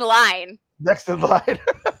next in line. Next in line.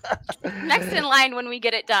 Next in line when we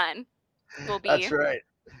get it done. Will be. That's right.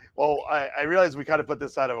 Well, I realized we kind of put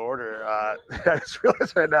this out of order. I just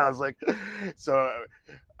realized right now, I was like, so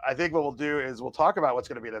I think what we'll do is we'll talk about what's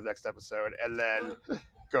going to be in the next episode and then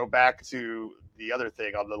go back to the other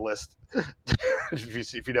thing on the list.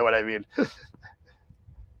 if you know what I mean.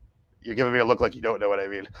 You're giving me a look like you don't know what I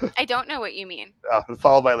mean. I don't know what you mean.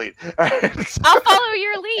 Follow my lead. All right. I'll follow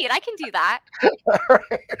your lead. I can do that. All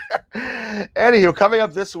right. Anywho, coming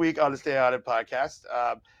up this week on the Stay On It podcast,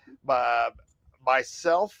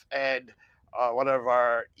 myself and one of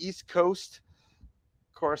our East Coast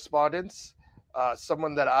correspondents,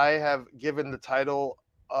 someone that I have given the title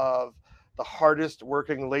of the hardest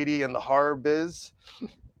working lady in the horror biz.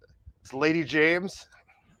 It's Lady James.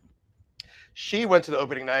 She went to the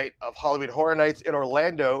opening night of Halloween Horror Nights in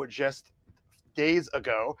Orlando just days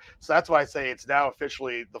ago. So that's why I say it's now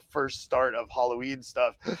officially the first start of Halloween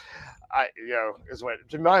stuff. Is when,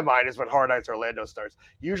 to my mind, is when Horror Nights Orlando starts.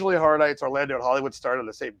 Usually Horror Nights Orlando and Hollywood start on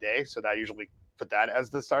the same day, so that usually put that as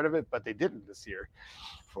the start of it, but they didn't this year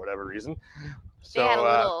for whatever reason. So they had a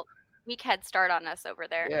little week head start on us over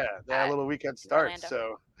there. Yeah, they had a little weekend start.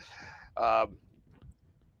 Orlando.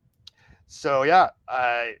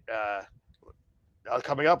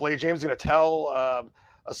 Coming up, Lady James is going to tell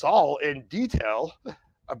us all in detail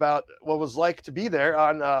about what it was like to be there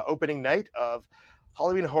on opening night of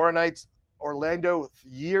Halloween Horror Nights Orlando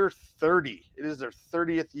year 30. It is their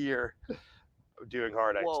 30th year of doing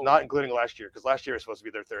Horror Nights, not including last year, because last year was supposed to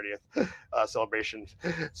be their 30th celebration.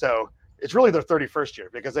 So it's really their 31st year,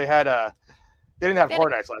 because they didn't have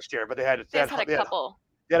Horror Nights last year, but they had a couple.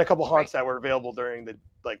 They had a couple haunts that were available during the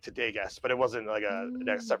today guests, but it wasn't like a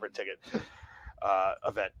separate ticket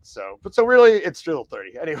event. So really, it's still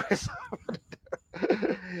 30. Anyways,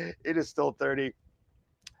 it is still 30.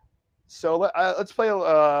 So let's play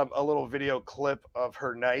a little video clip of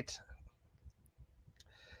her night,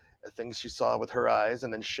 the things she saw with her eyes,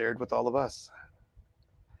 and then shared with all of us.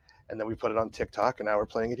 And then we put it on TikTok, and now we're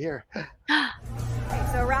playing it here.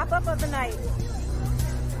 So wrap up of the night.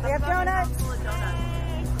 We have donuts.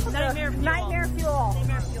 Nightmare Fuel.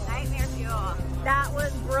 That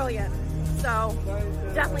was brilliant. So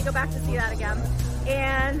definitely go back to see that again.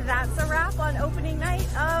 And that's a wrap on opening night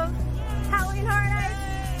of Halloween Horror Nights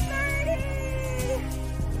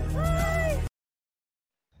 30. Bye.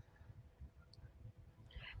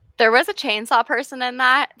 There was a chainsaw person in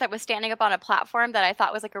that was standing up on a platform that I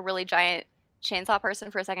thought was like a really giant chainsaw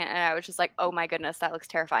person for a second, and I was just like, oh my goodness, that looks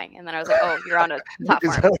terrifying. And then I was like, oh, you're on a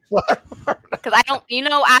platform. Because I don't,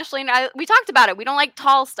 Ashley and I, we talked about it. We don't like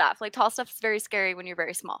tall stuff. Like, tall stuff is very scary when you're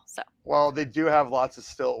very small. So, well, they do have lots of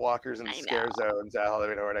stilt walkers and scare zones at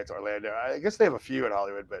Halloween Horror Nights Orlando. I guess they have a few in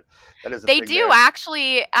Hollywood, but that is they do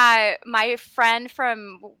actually. My friend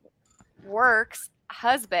from work's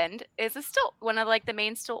husband is one of like the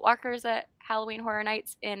main stilt walkers at Halloween Horror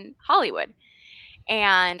Nights in Hollywood.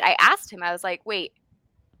 And I asked him, I was like, wait,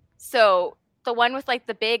 so the one with like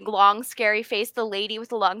the big, long, scary face, the lady with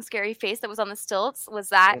the long, scary face that was on the stilts, was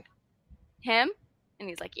that him? And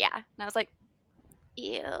he's like, yeah. And I was like,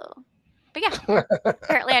 ew. But yeah,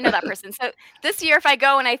 apparently I know that person. So this year, if I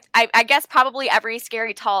go and I guess probably every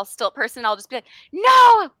scary, tall, stilt person, I'll just be like,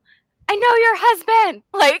 no, I know your husband.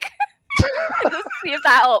 Like, just see if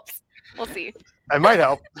that helps. We'll see. It might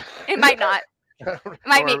help. It might not. It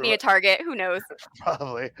might make me a target. Who knows?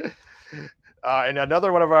 Probably. And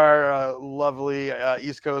another one of our lovely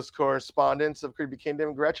East Coast correspondents of Creepy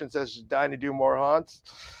Kingdom, Gretchen, says she's dying to do more haunts.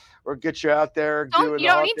 Or get you out there doing You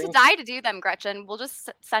don't need to die to do them, Gretchen. We'll just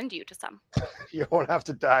send you to some. You won't have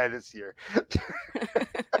to die this year.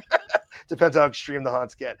 Depends how extreme the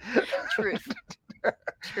haunts get. Truth.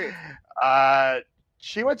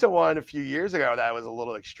 She went to one a few years ago that was a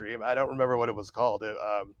little extreme. I don't remember what it was called.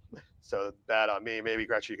 So bad on me. Maybe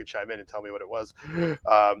Gretchen, you could chime in and tell me what it was.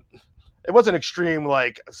 It wasn't extreme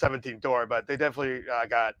like 17th Door, but they definitely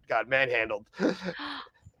got manhandled.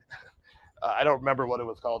 I don't remember what it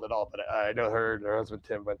was called at all, but I know her husband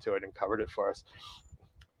Tim went to it and covered it for us.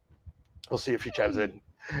 We'll see if she chimes in.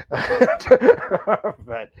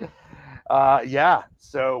 But yeah,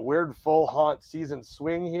 so weird full haunt season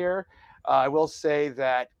swing here. I will say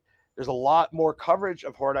that there's a lot more coverage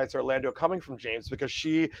of Horror Nights Orlando coming from James, because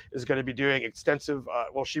she is going to be doing extensive.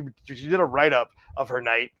 She did a write-up of her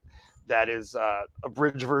night. That is a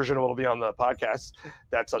bridge version will be on the podcast.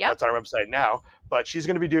 That's our website now. But she's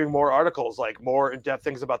going to be doing more articles, like more in-depth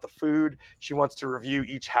things about the food. She wants to review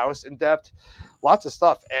each house in depth. Lots of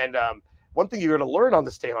stuff. And one thing you're going to learn on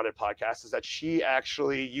the Stay Haunted podcast is that she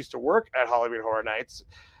actually used to work at Halloween Horror Nights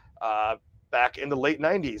back in the late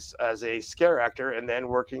 90s as a scare actor, and then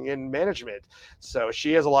working in management. So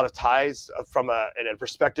she has a lot of ties from a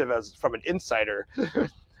perspective as from an insider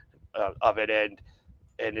of it,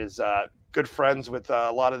 and is good friends with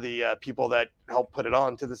a lot of the people that help put it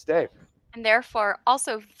on to this day. And therefore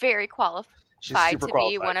also very qualified to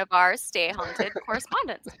be one of our Stay Haunted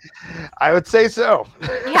correspondents. I would say so.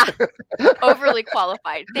 Yeah, overly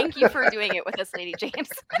qualified. Thank you for doing it with us, Lady James.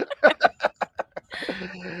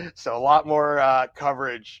 So a lot more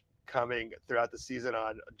coverage coming throughout the season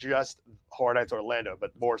on just Horror Nights Orlando,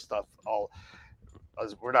 but more stuff.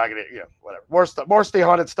 We're not gonna, whatever. More Stay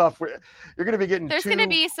Haunted stuff. You're gonna be getting. There's gonna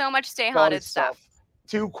be so much Stay Haunted stuff.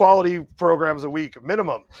 2 quality programs a week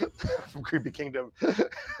minimum from Creepy Kingdom.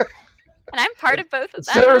 And I'm part of both of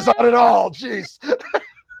them. Sarah's on it all. Jeez.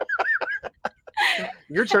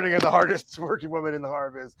 You're turning into the hardest working woman in the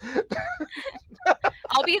horror biz.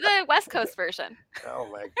 I'll be the West Coast version. Oh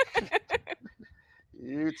my!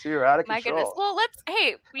 You two are out of My control. goodness.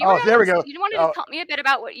 Well, there we go. You wanted to tell me a bit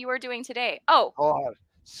about what you were doing today. Oh, hold on.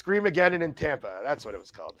 Screamageddon in Tampa. That's what it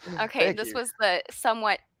was called. Okay, this was the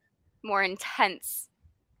somewhat more intense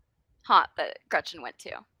haunt that Gretchen went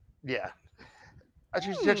to. Yeah.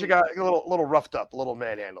 She got a little roughed up, a little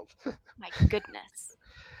manhandled. My goodness.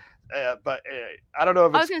 But I don't know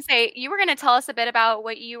if I was going to say, you were going to tell us a bit about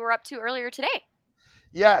what you were up to earlier today.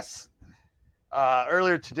 Yes.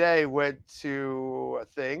 Earlier today, went to a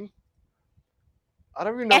thing. I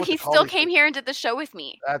don't even know. And he still came here and did the show with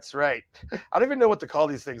me. That's right. I don't even know what to call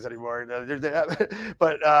these things anymore. But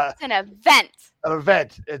it's an event. An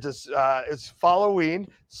event. It's Halloween,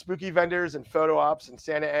 spooky vendors and photo ops in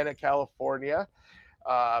Santa Ana, California.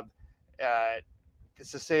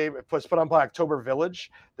 It's the same. It was put on by October Village.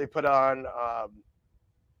 They put on.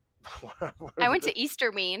 I went to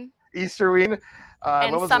Easterween. Easterween.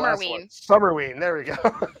 And Summerween. Summerween. There we go.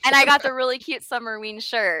 And I got the really cute Summerween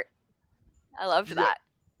shirt. I loved that.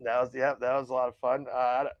 That was a lot of fun.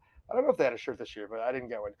 I don't know if they had a shirt this year, but I didn't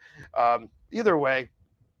get one. Either way,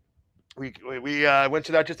 we went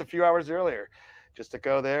to that just a few hours earlier, just to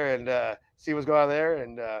go there and see what's going on there,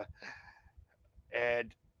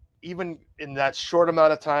 and even in that short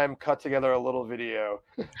amount of time, cut together a little video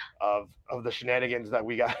of the shenanigans that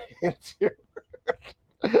we got into.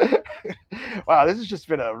 Wow, this has just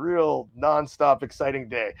been a real nonstop exciting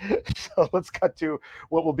day. So let's cut to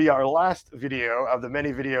what will be our last video of the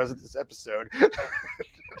many videos of this episode.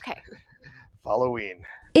 Okay. Halloween.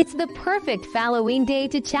 It's the perfect Halloween day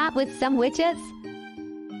to chat with some witches,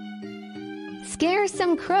 scare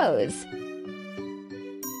some crows,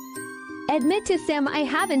 admit to Sam I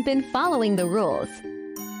haven't been following the rules,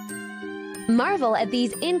 marvel at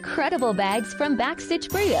these incredible bags from Backstitch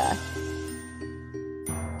Bria.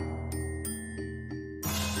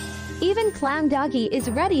 Even Clown Doggy is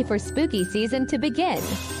ready for spooky season to begin.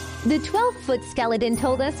 The 12-foot skeleton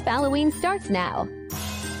told us Halloween starts now.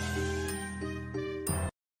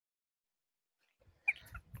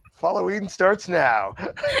 Halloween starts now.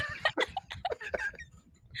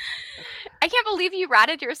 I can't believe you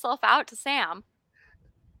ratted yourself out to Sam.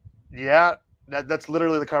 Yeah, that's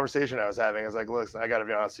literally the conversation I was having. I was like, look, I got to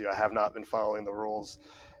be honest with you. I have not been following the rules,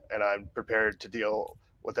 and I'm prepared to deal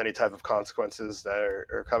with any type of consequences that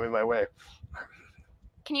are coming my way.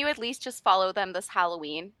 Can you at least just follow them this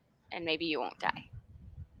Halloween, and maybe you won't die?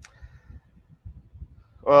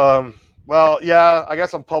 Well, yeah, I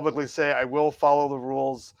guess I'll publicly say I will follow the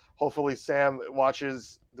rules. Hopefully Sam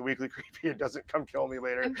watches the Weekly Creepy and doesn't come kill me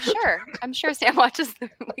later. I'm sure Sam watches the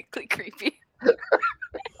Weekly Creepy.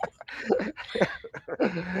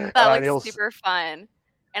 That looks super fun.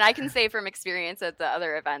 And I can say from experience at the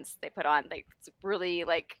other events they put on, like, it's really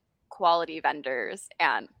like quality vendors,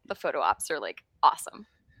 and the photo ops are like awesome.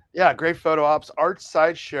 Yeah, great photo ops. Art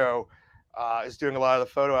Sideshow is doing a lot of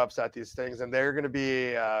the photo ops at these things, and they're going to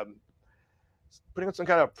be putting up some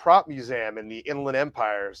kind of prop museum in the Inland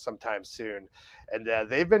Empire sometime soon. And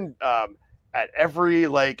they've been at every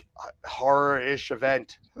like horror-ish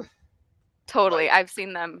event. Totally, I've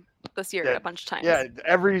seen them this year a bunch of times. Yeah,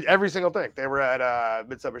 every single thing. They were at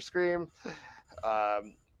Midsummer Scream,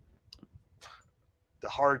 the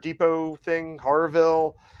Horror Depot thing,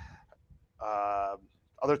 Horrorville,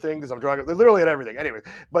 other things. I'm drawing. They're literally at everything. Anyway,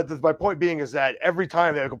 but my point being is that every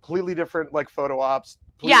time they have completely different like photo ops.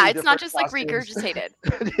 Yeah, it's not just costumes. Like regurgitated.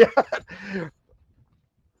 Yeah.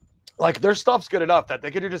 Like their stuff's good enough that they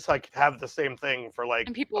could just like have the same thing for like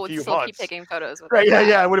and people a would few still months. Keep taking photos with right? it.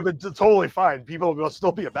 Yeah, it would have been totally fine. People will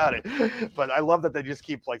still be about it. But I love that they just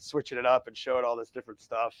keep like switching it up and showing all this different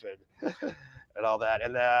stuff and all that.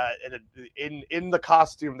 And in the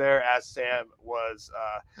costume there as Sam was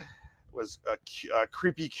a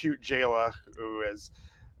creepy cute Jayla, who is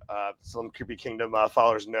some Creepy Kingdom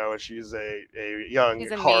followers know, and she's a young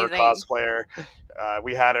horror cosplayer.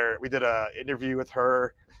 We did an interview with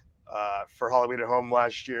her for Halloween at Home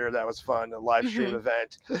last year. That was fun. A live stream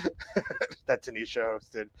event that Tanisha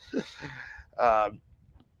hosted.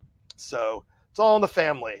 So it's all in the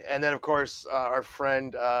family. And then of course our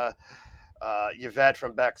friend Yvette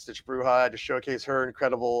from Backstitch Bruja to showcase her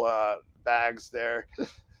incredible bags there.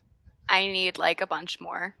 I need like a bunch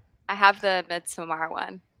more. I have the Midsommar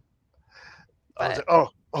one. I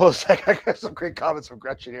got some great comments from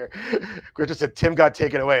Gretchen here. Gretchen said Tim got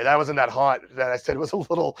taken away. That wasn't that haunt. That I said it was a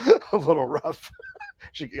little rough.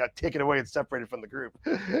 She got taken away and separated from the group.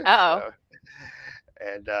 Uh-oh.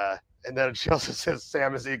 And then she also says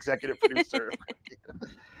Sam is the executive producer.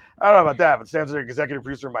 I don't know about that, but Sam's the executive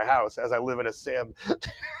producer of my house as I live in a Sam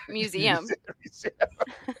museum.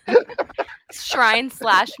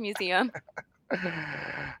 Shrine/museum.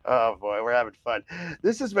 Oh boy, we're having fun.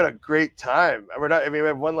 This has been a great time. We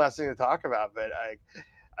have one last thing to talk about, but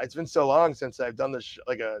it's been so long since I've done this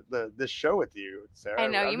this show with you, Sarah. I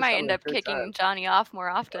know you might end up kicking Johnny off more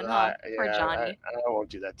often, huh? Poor Johnny. I won't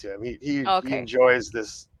do that to him. He enjoys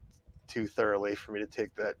this too thoroughly for me to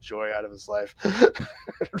take that joy out of his life.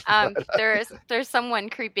 There's someone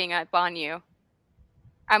creeping up on you.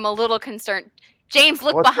 I'm a little concerned. James,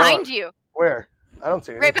 look What's behind wrong? you. Where? I don't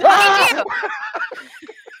see anything. Right behind you.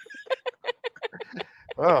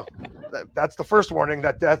 Oh, that's the first warning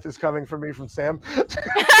that death is coming for me from Sam.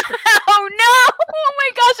 Oh no! Oh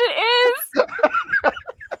my gosh, it is.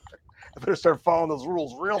 I better start following those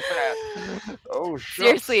rules real fast. Oh, shucks.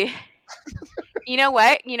 Seriously. You know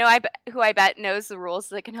what? You know who I bet knows the rules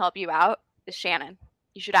that can help you out is Shannon.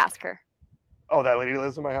 You should ask her. Oh, that lady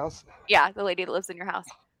lives in my house? Yeah, the lady that lives in your house.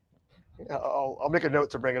 Yeah, I'll make a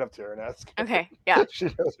note to bring it up to her and ask. Okay, yeah. She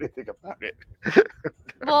knows anything about it.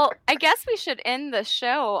 Well, I guess we should end the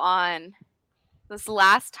show on this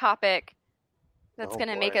last topic that's going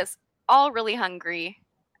to make us all really hungry.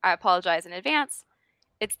 I apologize in advance.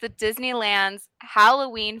 It's the Disneyland's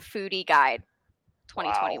Halloween Foodie Guide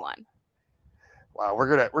 2021. Wow,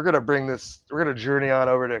 we're gonna journey on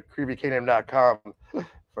over to creepykingdom.com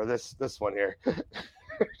for this one here.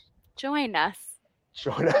 Join us.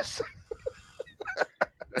 Join us.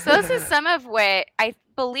 So this is some of what I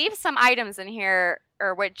believe some items in here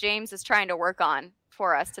are what James is trying to work on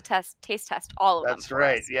for us to taste test all of them. That's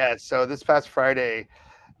right. Yeah. So this past Friday,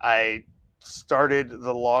 I started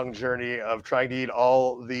the long journey of trying to eat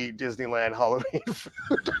all the Disneyland Halloween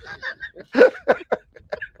food.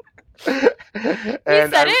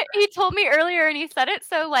 He told me earlier, and he said it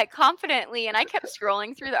so like confidently, and I kept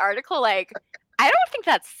scrolling through the article like, I don't think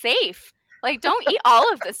that's safe. Like, don't eat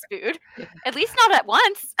all of this food, at least not at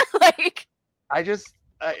once. Like, I just,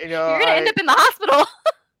 you're gonna end up in the hospital.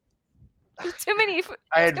 There's too many.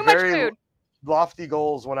 I had too much very food. lofty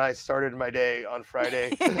goals when I started my day on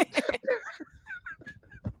Friday.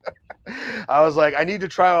 I was like, I need to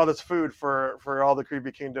try all this food for all the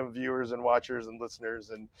Creepy Kingdom viewers and watchers and listeners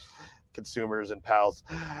and consumers and pals.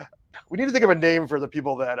 We need to think of a name for the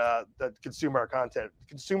people that consume our content.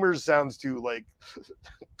 Consumers sounds too like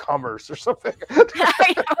commerce or something.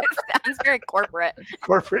 I know, it sounds very corporate.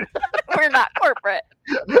 Corporate. We're not corporate.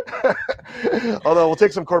 Although we'll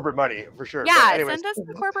take some corporate money for sure. Yeah, send us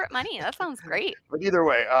some corporate money. That sounds great. But either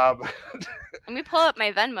way, let me pull up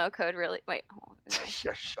my Venmo code. Really, wait.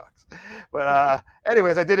 Yeah, shucks. But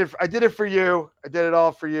anyways, I did it for you. I did it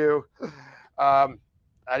all for you.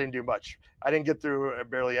 I didn't do much. I didn't get through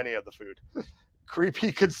barely any of the food.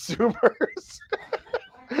 Creepy consumers.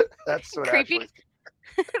 That's what creepy.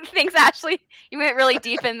 Thanks, Ashley. You went really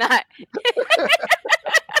deep in that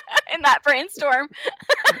in that brainstorm.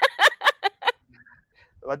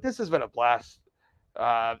 But this has been a blast.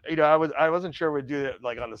 I wasn't sure we'd do it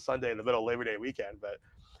like on the Sunday in the middle of Labor Day weekend, but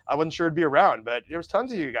I wasn't sure it'd be around. But there was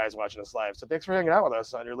tons of you guys watching us live, so thanks for hanging out with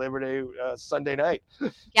us on your Labor Day Sunday night.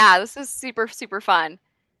 Yeah, this is super, super fun.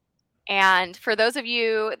 And for those of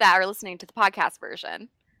you that are listening to the podcast version,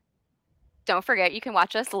 don't forget you can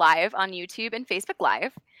watch us live on YouTube and Facebook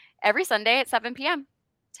Live every Sunday at 7 p.m.,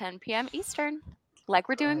 10 p.m. Eastern, like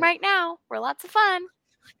we're doing right now. We're lots of fun.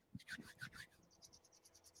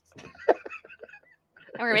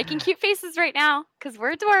 And we're making cute faces right now because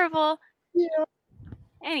we're adorable. Yeah.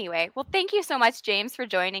 Anyway, well, thank you so much, James, for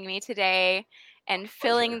joining me today and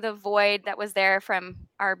filling the void that was there from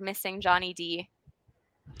our missing Johnny D.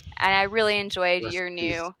 And I really enjoyed your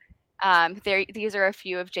new these are a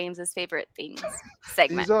few of James's favorite things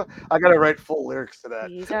segment. I gotta write full lyrics to that.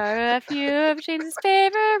 These are a few of James's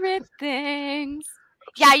favorite things.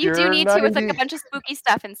 Yeah, you do need to with like a bunch of spooky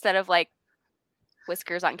stuff instead of like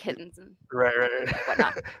whiskers on kittens and right.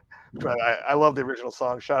 whatnot. But I love the original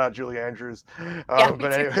song. Shout out Julie Andrews.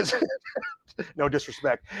 But anyways, no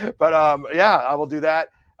disrespect. But yeah, I will do that.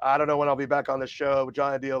 I don't know when I'll be back on the show.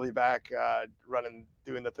 John and D will be back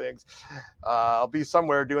doing the things. I'll be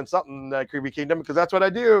somewhere doing something at Creepy Kingdom because that's what I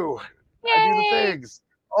do. Yay! I do the things.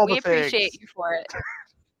 We appreciate you for it.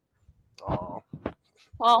 Oh.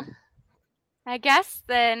 Well, I guess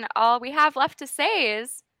then all we have left to say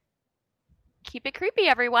is keep it creepy,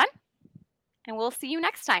 everyone. And we'll see you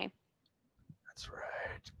next time. That's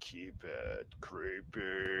right. Keep it creepy.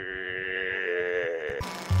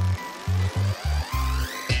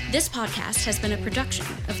 This podcast has been a production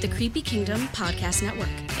of the Creepy Kingdom Podcast Network.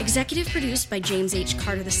 Executive produced by James H.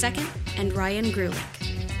 Carter II and Ryan Grulick.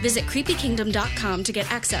 Visit creepykingdom.com to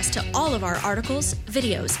get access to all of our articles,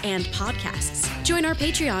 videos, and podcasts. Join our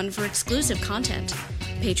Patreon for exclusive content.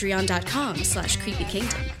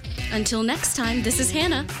 patreon.com/creepykingdom. Until next time, this is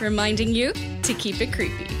Hannah reminding you to keep it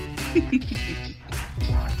creepy.